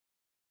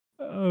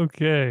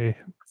 Okay.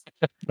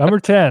 Number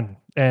 10,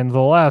 and the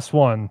last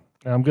one.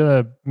 I'm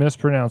going to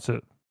mispronounce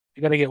it.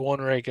 You gotta get one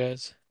right,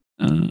 guys.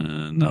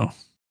 No.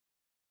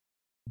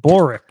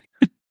 Boric.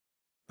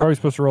 Probably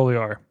supposed to roll the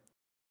R.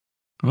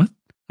 What?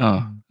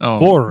 Oh,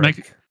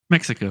 Boric.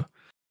 Mexico.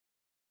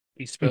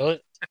 You spell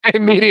it?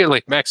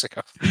 Immediately,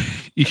 Mexico.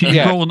 You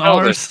rolling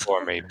spell this R's?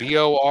 for me.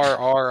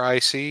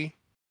 Borric.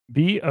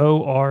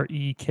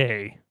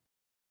 Borek.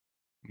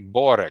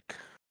 Boric.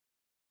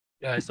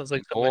 Yeah, it sounds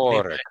like something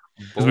like Boric.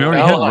 Because we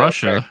already had Boric.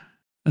 Russia.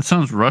 That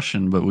sounds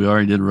Russian, but we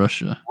already did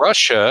Russia.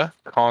 Russia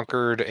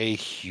conquered a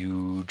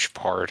huge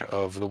part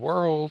of the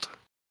world.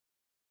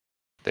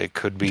 They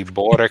could be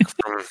Boric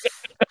from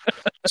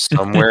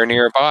somewhere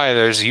nearby.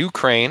 There's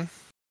Ukraine.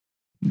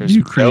 There's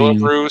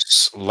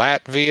Belarus,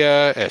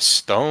 Latvia,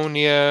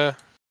 Estonia.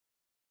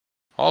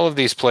 All of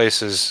these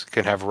places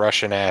can have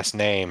Russian-ass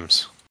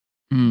names.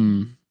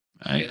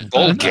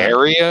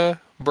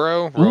 Bulgaria,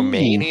 bro.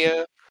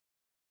 Romania.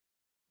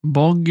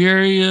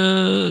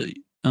 Bulgaria.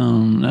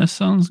 That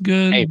sounds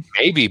good. Hey,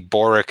 maybe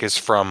Boric is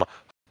from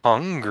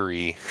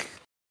Hungry.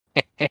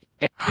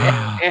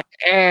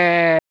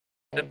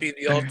 That'd be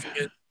the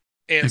ultimate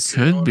It answer.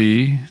 could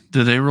be.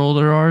 Do they roll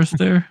their R's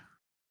there?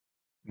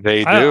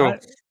 They do.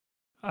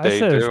 I They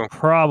said do. it's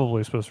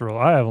probably supposed to roll.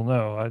 I don't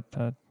know.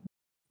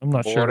 I'm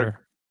not Boric. sure.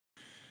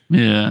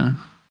 Yeah.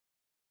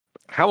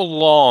 How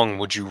long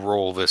would you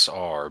roll this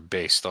R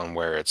based on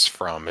where it's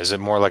from? Is it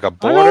more like a I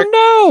Boric don't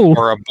know.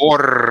 or a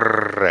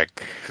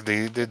Boric?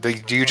 Do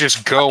you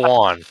just go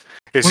on?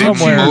 Is it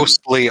Somewhere.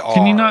 mostly R?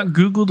 Can you not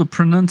Google the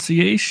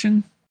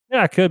pronunciation?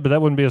 Yeah, I could, but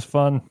that wouldn't be as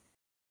fun.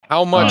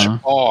 How much Uh.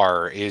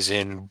 R is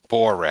in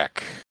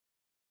Boric?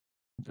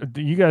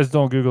 You guys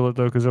don't Google it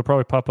though, because it'll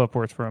probably pop up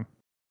where it's from.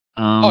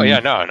 Oh yeah,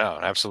 no,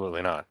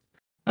 absolutely not.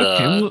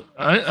 Okay, well,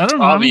 I don't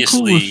know.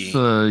 obviously- I'm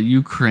cool with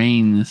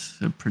Ukraine. Is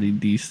a pretty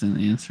decent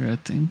answer, I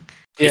think.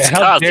 Yeah, It's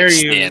how dare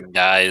Kazakhstan, you?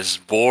 guys.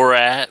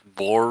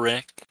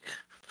 Boric.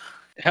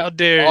 How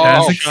dare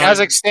Oh, Sean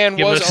Kazakhstan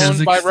give was us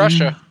owned by Kazakhstan?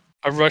 Russia.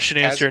 a Russian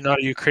answer, not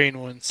a Ukraine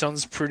one?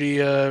 Sounds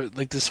pretty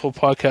like this whole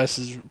podcast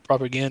is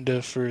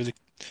propaganda for the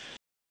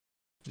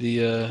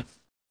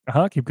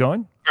Keep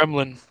going.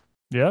 Kremlin.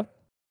 Yeah.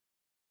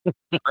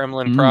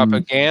 Kremlin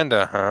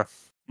propaganda, huh?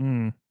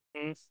 Mm.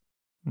 Mm.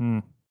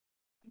 Mm.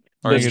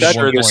 Are you Negative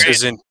sure 1 this point.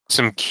 isn't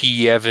some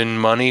Kievan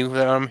money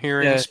that I'm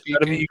hearing Yeah, it's gotta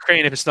be speaking?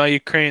 Ukraine. If it's not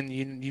Ukraine,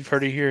 you've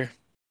heard it here.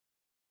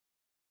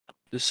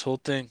 This whole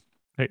thing.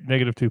 Hey,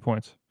 negative 2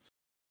 points.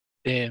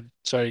 Damn.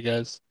 Sorry,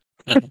 guys.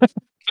 I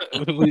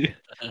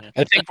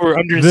think we're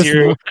under This-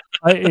 zero.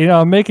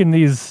 I'm making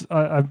these.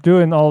 I'm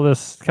doing all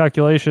this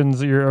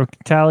calculations. Your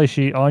tally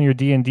sheet on your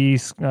D&D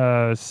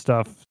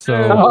stuff. So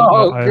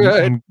Oh,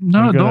 good. I'm No,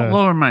 I'm don't gonna-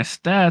 lower my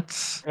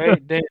stats.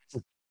 Right, damn.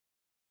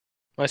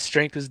 My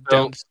strength is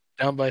down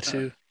by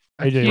 2.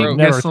 AJ, can't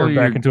never guess all turn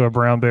back your- into a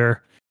brown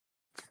bear.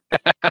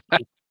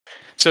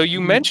 So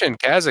you mentioned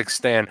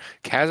Kazakhstan.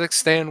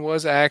 Kazakhstan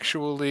was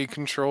actually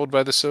controlled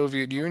by the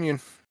Soviet Union.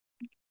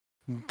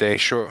 They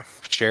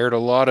shared a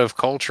lot of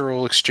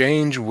cultural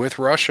exchange with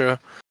Russia.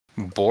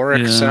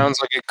 Boric Yeah. sounds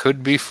like it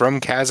could be from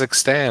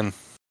Kazakhstan.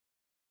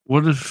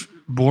 What if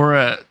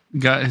Borat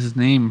got his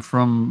name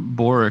from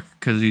Boric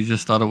because he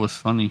just thought it was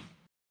funny?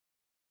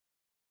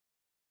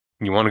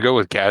 You want to go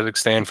with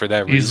Kazakhstan for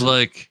that He's reason?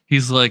 like,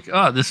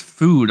 this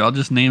food. I'll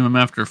just name him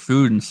after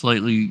food and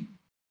slightly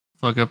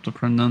fuck up the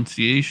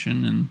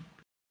pronunciation. And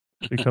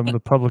Become the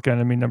public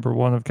enemy number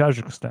 1 of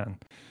Kazakhstan.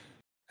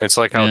 It's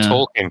like how Yeah.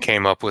 Tolkien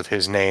came up with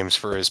his names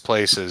for his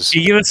places.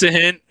 Can you give us a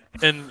hint?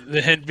 And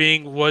the hint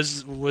being,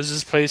 was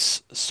this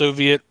place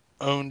Soviet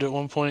owned at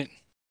one point?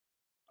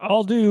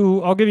 I'll give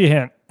you a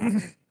hint.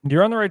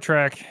 You're on the right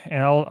track,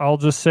 and I'll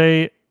just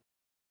say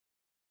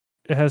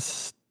it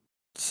has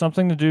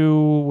something to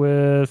do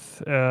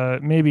with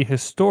maybe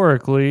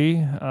historically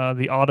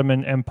the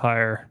Ottoman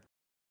Empire.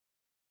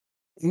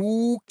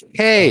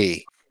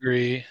 Okay.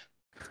 Agree.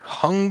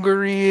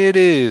 Hungary it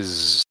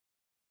is.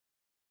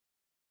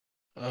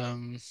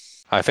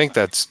 I think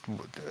that's...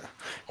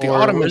 The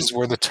Or Ottomans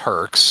were the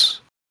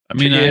Turks. I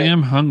mean, I Yeah.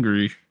 am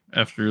hungry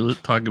after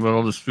talking about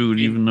all this food,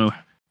 even though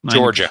 90%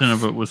 Georgia.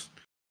 of it was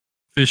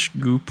fish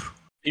goop.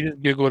 You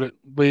just Googled it,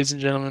 ladies and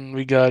gentlemen.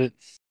 We got it.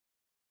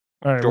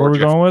 All right, what are we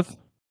Georgia. going with?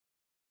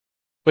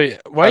 Wait,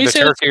 why you Either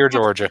saying? Turkey or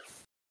Georgia.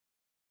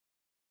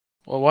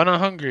 Well, why not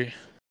Hungary?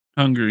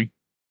 Hungry.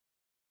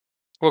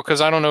 Well,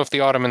 because I don't know if the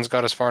Ottomans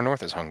got as far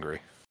north as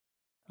Hungary.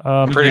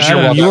 Pretty sure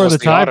Adam, that you are was the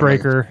the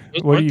Ottomans. tiebreaker.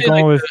 What are Weren't you they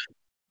going like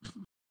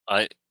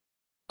with?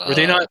 Were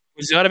they not?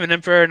 Was the Ottoman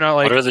Empire not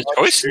like? What are the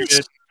Austria, choices?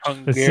 It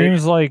Hungary?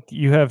 seems like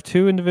you have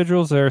 2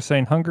 individuals that are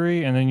saying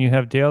Hungary, and then you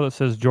have Dale that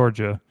says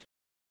Georgia.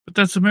 But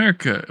that's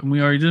America, and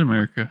we already did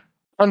America.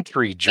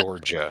 Country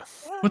Georgia.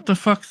 What the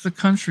fuck's the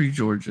country,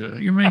 Georgia?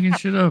 You're making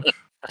shit up.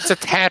 It's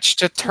attached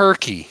to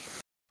Turkey.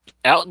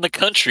 Out in the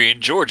country in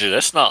Georgia.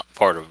 That's not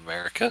part of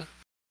America.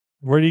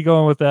 Where are you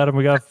going with Adam?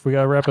 We got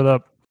to wrap it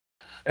up.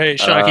 Hey,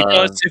 Sean, can you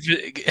tell us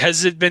if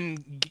has it been?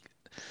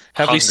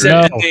 Have we Hungary. said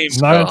No, the names?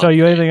 I'm not going to tell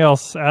you Hungary. anything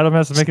else. Adam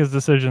has to make his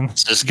decision.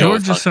 Let's just go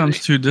with Georgia Hungary.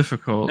 sounds too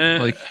difficult. Eh.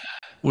 Like,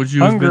 would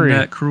you have Hungary. been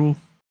that cruel?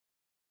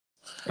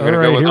 We're All gonna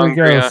right, go with here we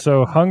Hungary, go. huh?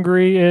 So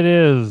Hungary it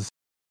is.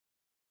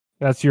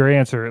 That's your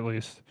answer, at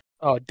least.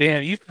 Oh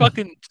damn! You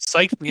fucking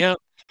psyched me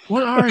out.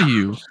 What are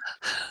you?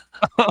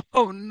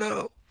 Oh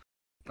no!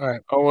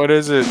 Oh, what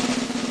is it?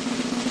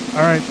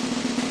 All right,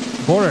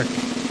 Boric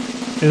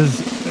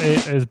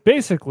is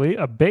basically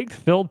a baked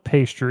filled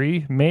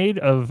pastry made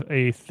of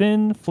a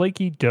thin,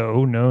 flaky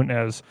dough known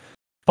as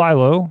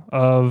phyllo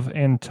of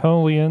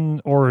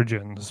Anatolian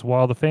origins.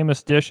 While the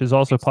famous dish is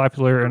also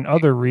popular in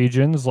other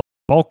regions like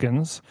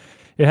Balkans,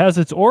 it has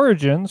its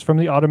origins from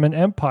the Ottoman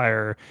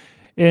Empire.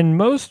 In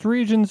most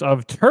regions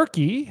of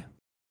Turkey,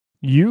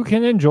 you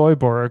can enjoy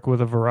Boric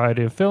with a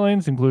variety of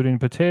fillings, including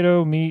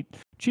potato, meat,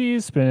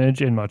 cheese,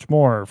 spinach, and much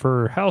more.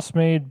 For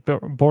house-made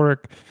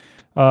Boric,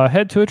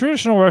 head to a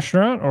traditional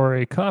restaurant or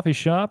a coffee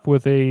shop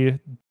with a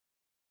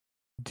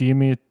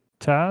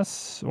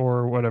dimitas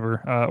or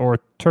whatever, or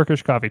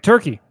Turkish coffee.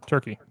 Turkey.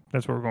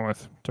 That's what we're going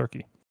with.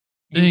 Turkey.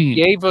 Dang You it.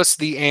 gave us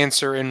the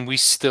answer and we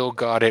still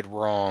got it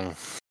wrong.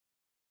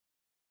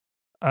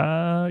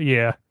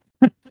 Yeah.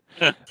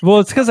 Well,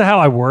 it's because of how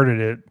I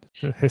worded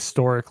it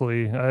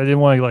historically. I didn't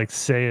want to like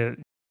say it.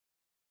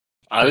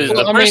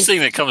 The first thing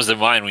that comes to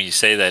mind when you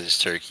say that is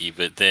turkey,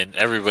 but then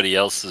everybody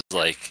else is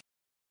like,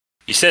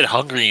 you said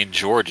Hungary and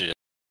Georgia.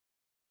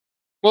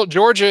 Well,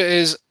 Georgia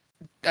is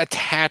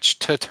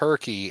attached to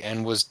Turkey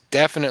and was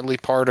definitely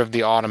part of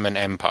the Ottoman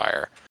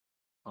Empire.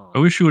 I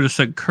wish you would have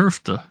said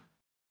Kufta.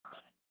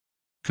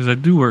 Because I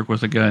do work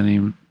with a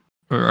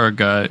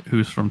guy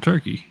who's from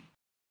Turkey.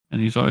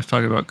 And he's always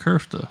talking about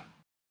Kufta.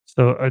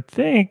 So I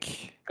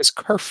think It's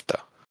kofta.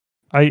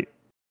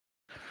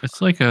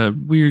 It's like a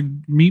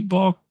weird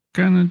meatball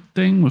kind of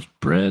thing with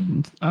bread.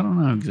 And I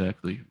don't know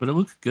exactly, but it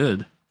looks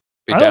good.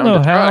 Be I don't down know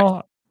to try.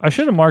 how. I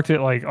should have marked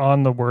it like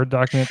on the Word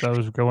document that I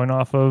was going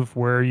off of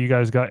where you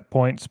guys got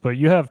points, but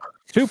you have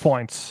 2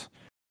 points.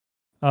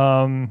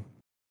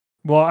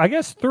 Well, I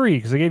guess 3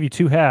 because I gave you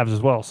 2 halves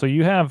as well. So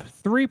you have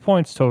 3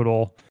 points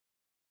total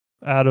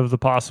out of the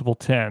possible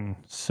 10.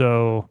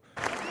 So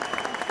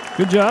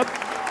good job.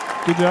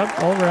 Good job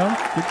all around.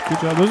 Good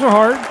job. Those are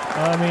hard.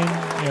 I mean,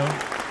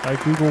 I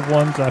Googled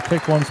ones. I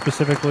picked ones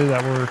specifically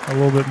that were a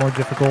little bit more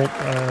difficult.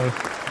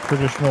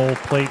 Traditional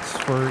plates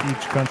for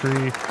each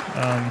country.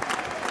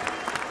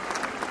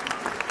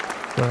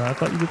 So I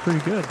thought you did pretty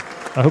good.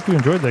 I hope you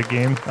enjoyed that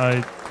game.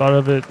 I thought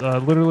of it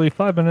literally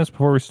 5 minutes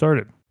before we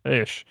started.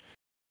 Ish.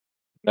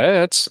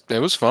 Yeah, it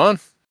was fun.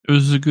 It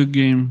was a good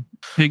game.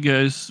 Hey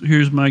guys,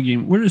 here's my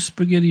game. Where does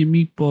spaghetti and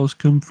meatballs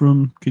come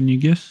from? Can you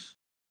guess?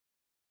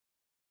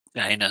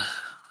 China.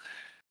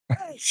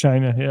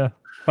 China, yeah.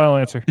 Final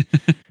answer.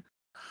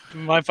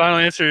 My final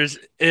answer is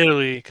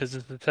Italy because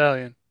it's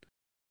Italian.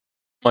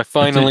 My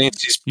final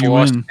answer is You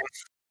Boston. win.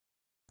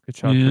 Good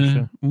job, Yeah.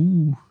 Christian.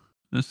 Ooh,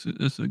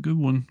 that's a good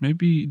one.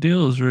 Maybe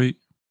Dale is right.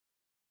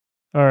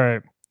 All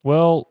right.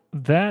 Well,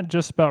 that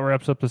just about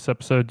wraps up this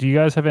episode. Do you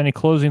guys have any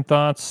closing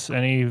thoughts,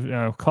 any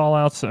call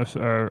outs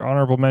or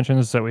honorable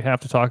mentions that we have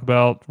to talk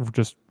about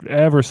just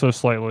ever so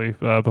slightly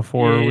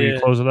before we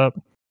close it up?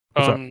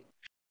 What's up?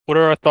 What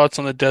are our thoughts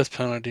on the death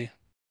penalty?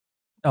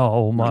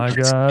 Oh my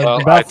God!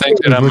 Well, about I think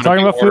food. that I'm We're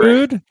gonna talking be about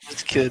ordering- food.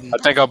 Just kidding. I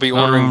think I'll be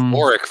ordering Um,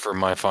 Boric for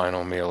my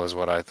final meal, is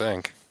what I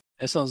think.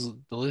 That sounds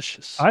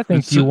delicious. I think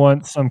It's you a-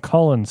 want some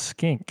Cullen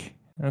skink.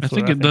 That's I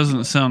think it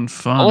doesn't sound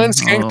fun. Cullen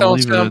skink I'll don't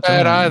leave it sound at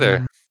bad that.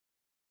 either.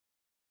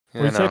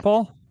 What do you say,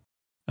 Paul?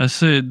 I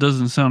say it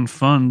doesn't sound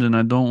fun, and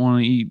I don't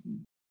want to eat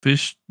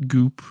fish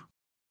goop.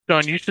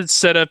 John, you should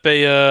set up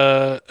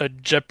a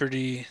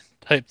Jeopardy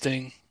type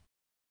thing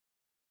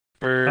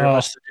for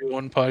us to do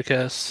one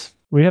podcast.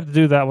 We have to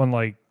do that one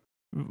like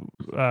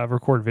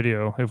record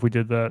video if we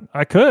did that.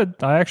 I could.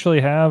 I actually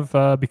have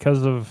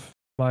because of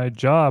my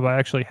job. I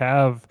actually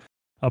have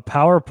a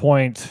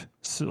PowerPoint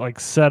like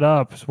set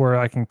up where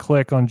I can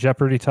click on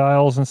Jeopardy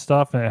tiles and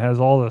stuff, and it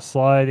has all the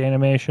slide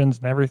animations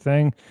and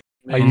everything.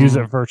 I use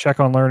it for check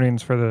on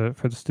learnings for the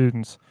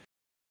students.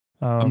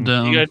 I'm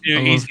down. You gotta do I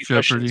love easy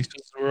Jeopardy. questions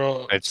 'cause we're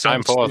all It's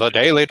time for the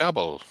daily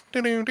double.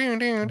 I don't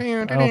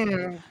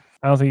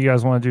think you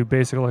guys want to do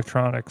basic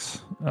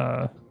electronics,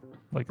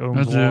 like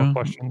Ohm's law do.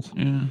 questions.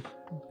 Yeah.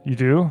 You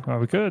do? Oh,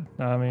 we could.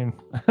 I mean,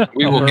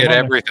 We will I'll get throw 'em on there.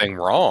 everything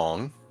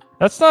wrong.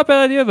 That's not a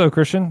bad idea though,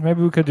 Christian.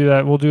 Maybe we could do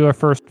that. We'll do our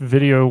first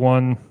video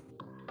one.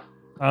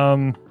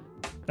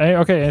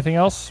 Okay. Anything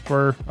else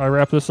before I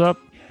wrap this up?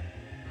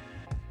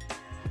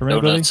 From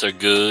anybody? Donuts are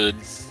good.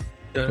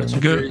 Donuts are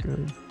Good. great.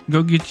 Good.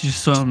 Go get you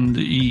something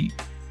to eat.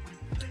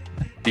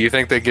 Do you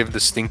think they give the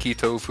stinky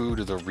tofu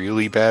to the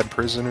really bad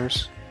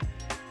prisoners?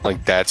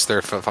 Like that's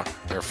their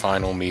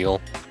final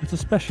meal? It's a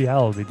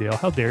speciality, Dale.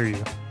 How dare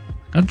you?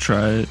 I'd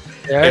try it.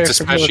 Yeah, It's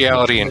a I forget what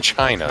speciality it's in like.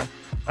 China.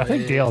 I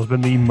think Dale's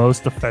been the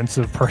most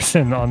offensive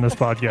person on this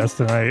podcast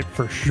tonight,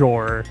 for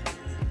sure.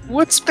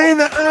 What's been?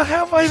 How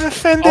have I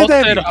offended All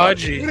said anybody?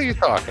 Haji. What are you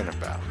talking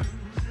about?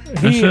 I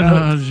He, said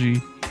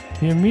Haji.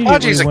 he immediately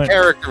Haji's a went.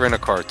 character in a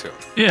cartoon.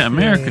 Yeah,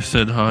 America Yeah.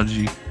 said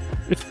Haji.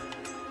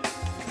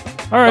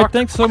 All right, Dr.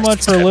 thanks so much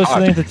for said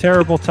listening to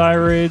Terrible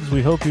Tirades.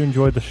 We hope you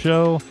enjoyed the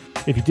show.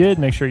 If you did,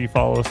 make sure you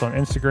follow us on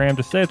Instagram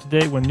to stay up to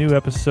date when new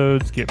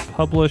episodes get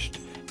published,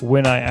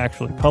 when I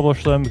actually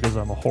publish them, because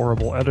I'm a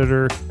horrible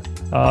editor.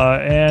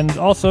 And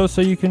also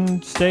so you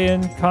can stay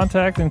in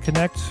contact and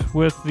connect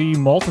with the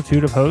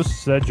multitude of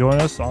hosts that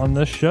join us on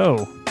this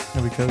show,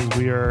 because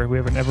we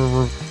have an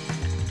ever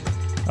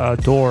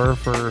door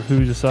for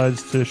who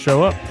decides to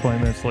show up 20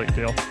 minutes late,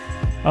 Dale.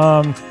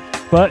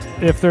 But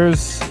if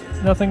there's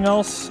nothing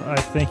else, I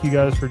thank you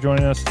guys for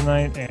joining us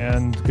tonight,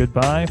 and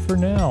goodbye for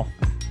now.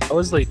 I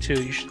was late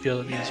too. You should yell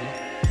at me as well.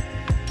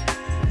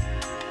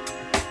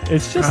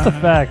 It's just the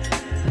fact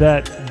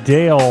that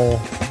Dale,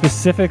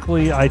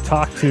 specifically, I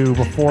talked to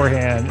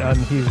beforehand, and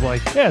he's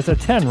like, yeah, it's at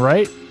 10,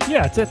 right?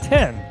 Yeah, it's at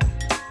 10.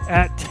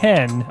 At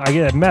 10, I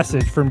get a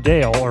message from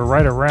Dale, or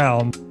right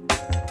around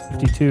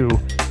 52.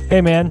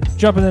 Hey, man,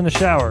 jumping in the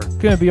shower.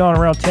 Gonna be on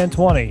around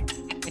 10:20.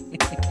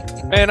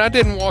 Man, I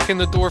didn't walk in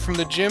the door from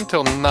the gym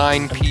till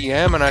 9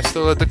 p.m. and I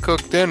still had to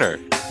cook dinner.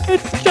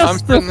 It's I'm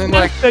just the sitting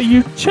there fact that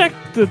you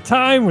checked the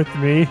time with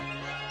me.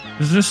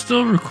 Is this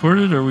still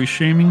recorded? Are we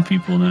shaming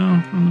people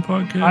now on the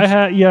podcast? I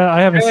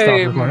haven't stopped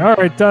Hey, recording. All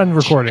right, done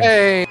recording.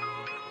 Hey,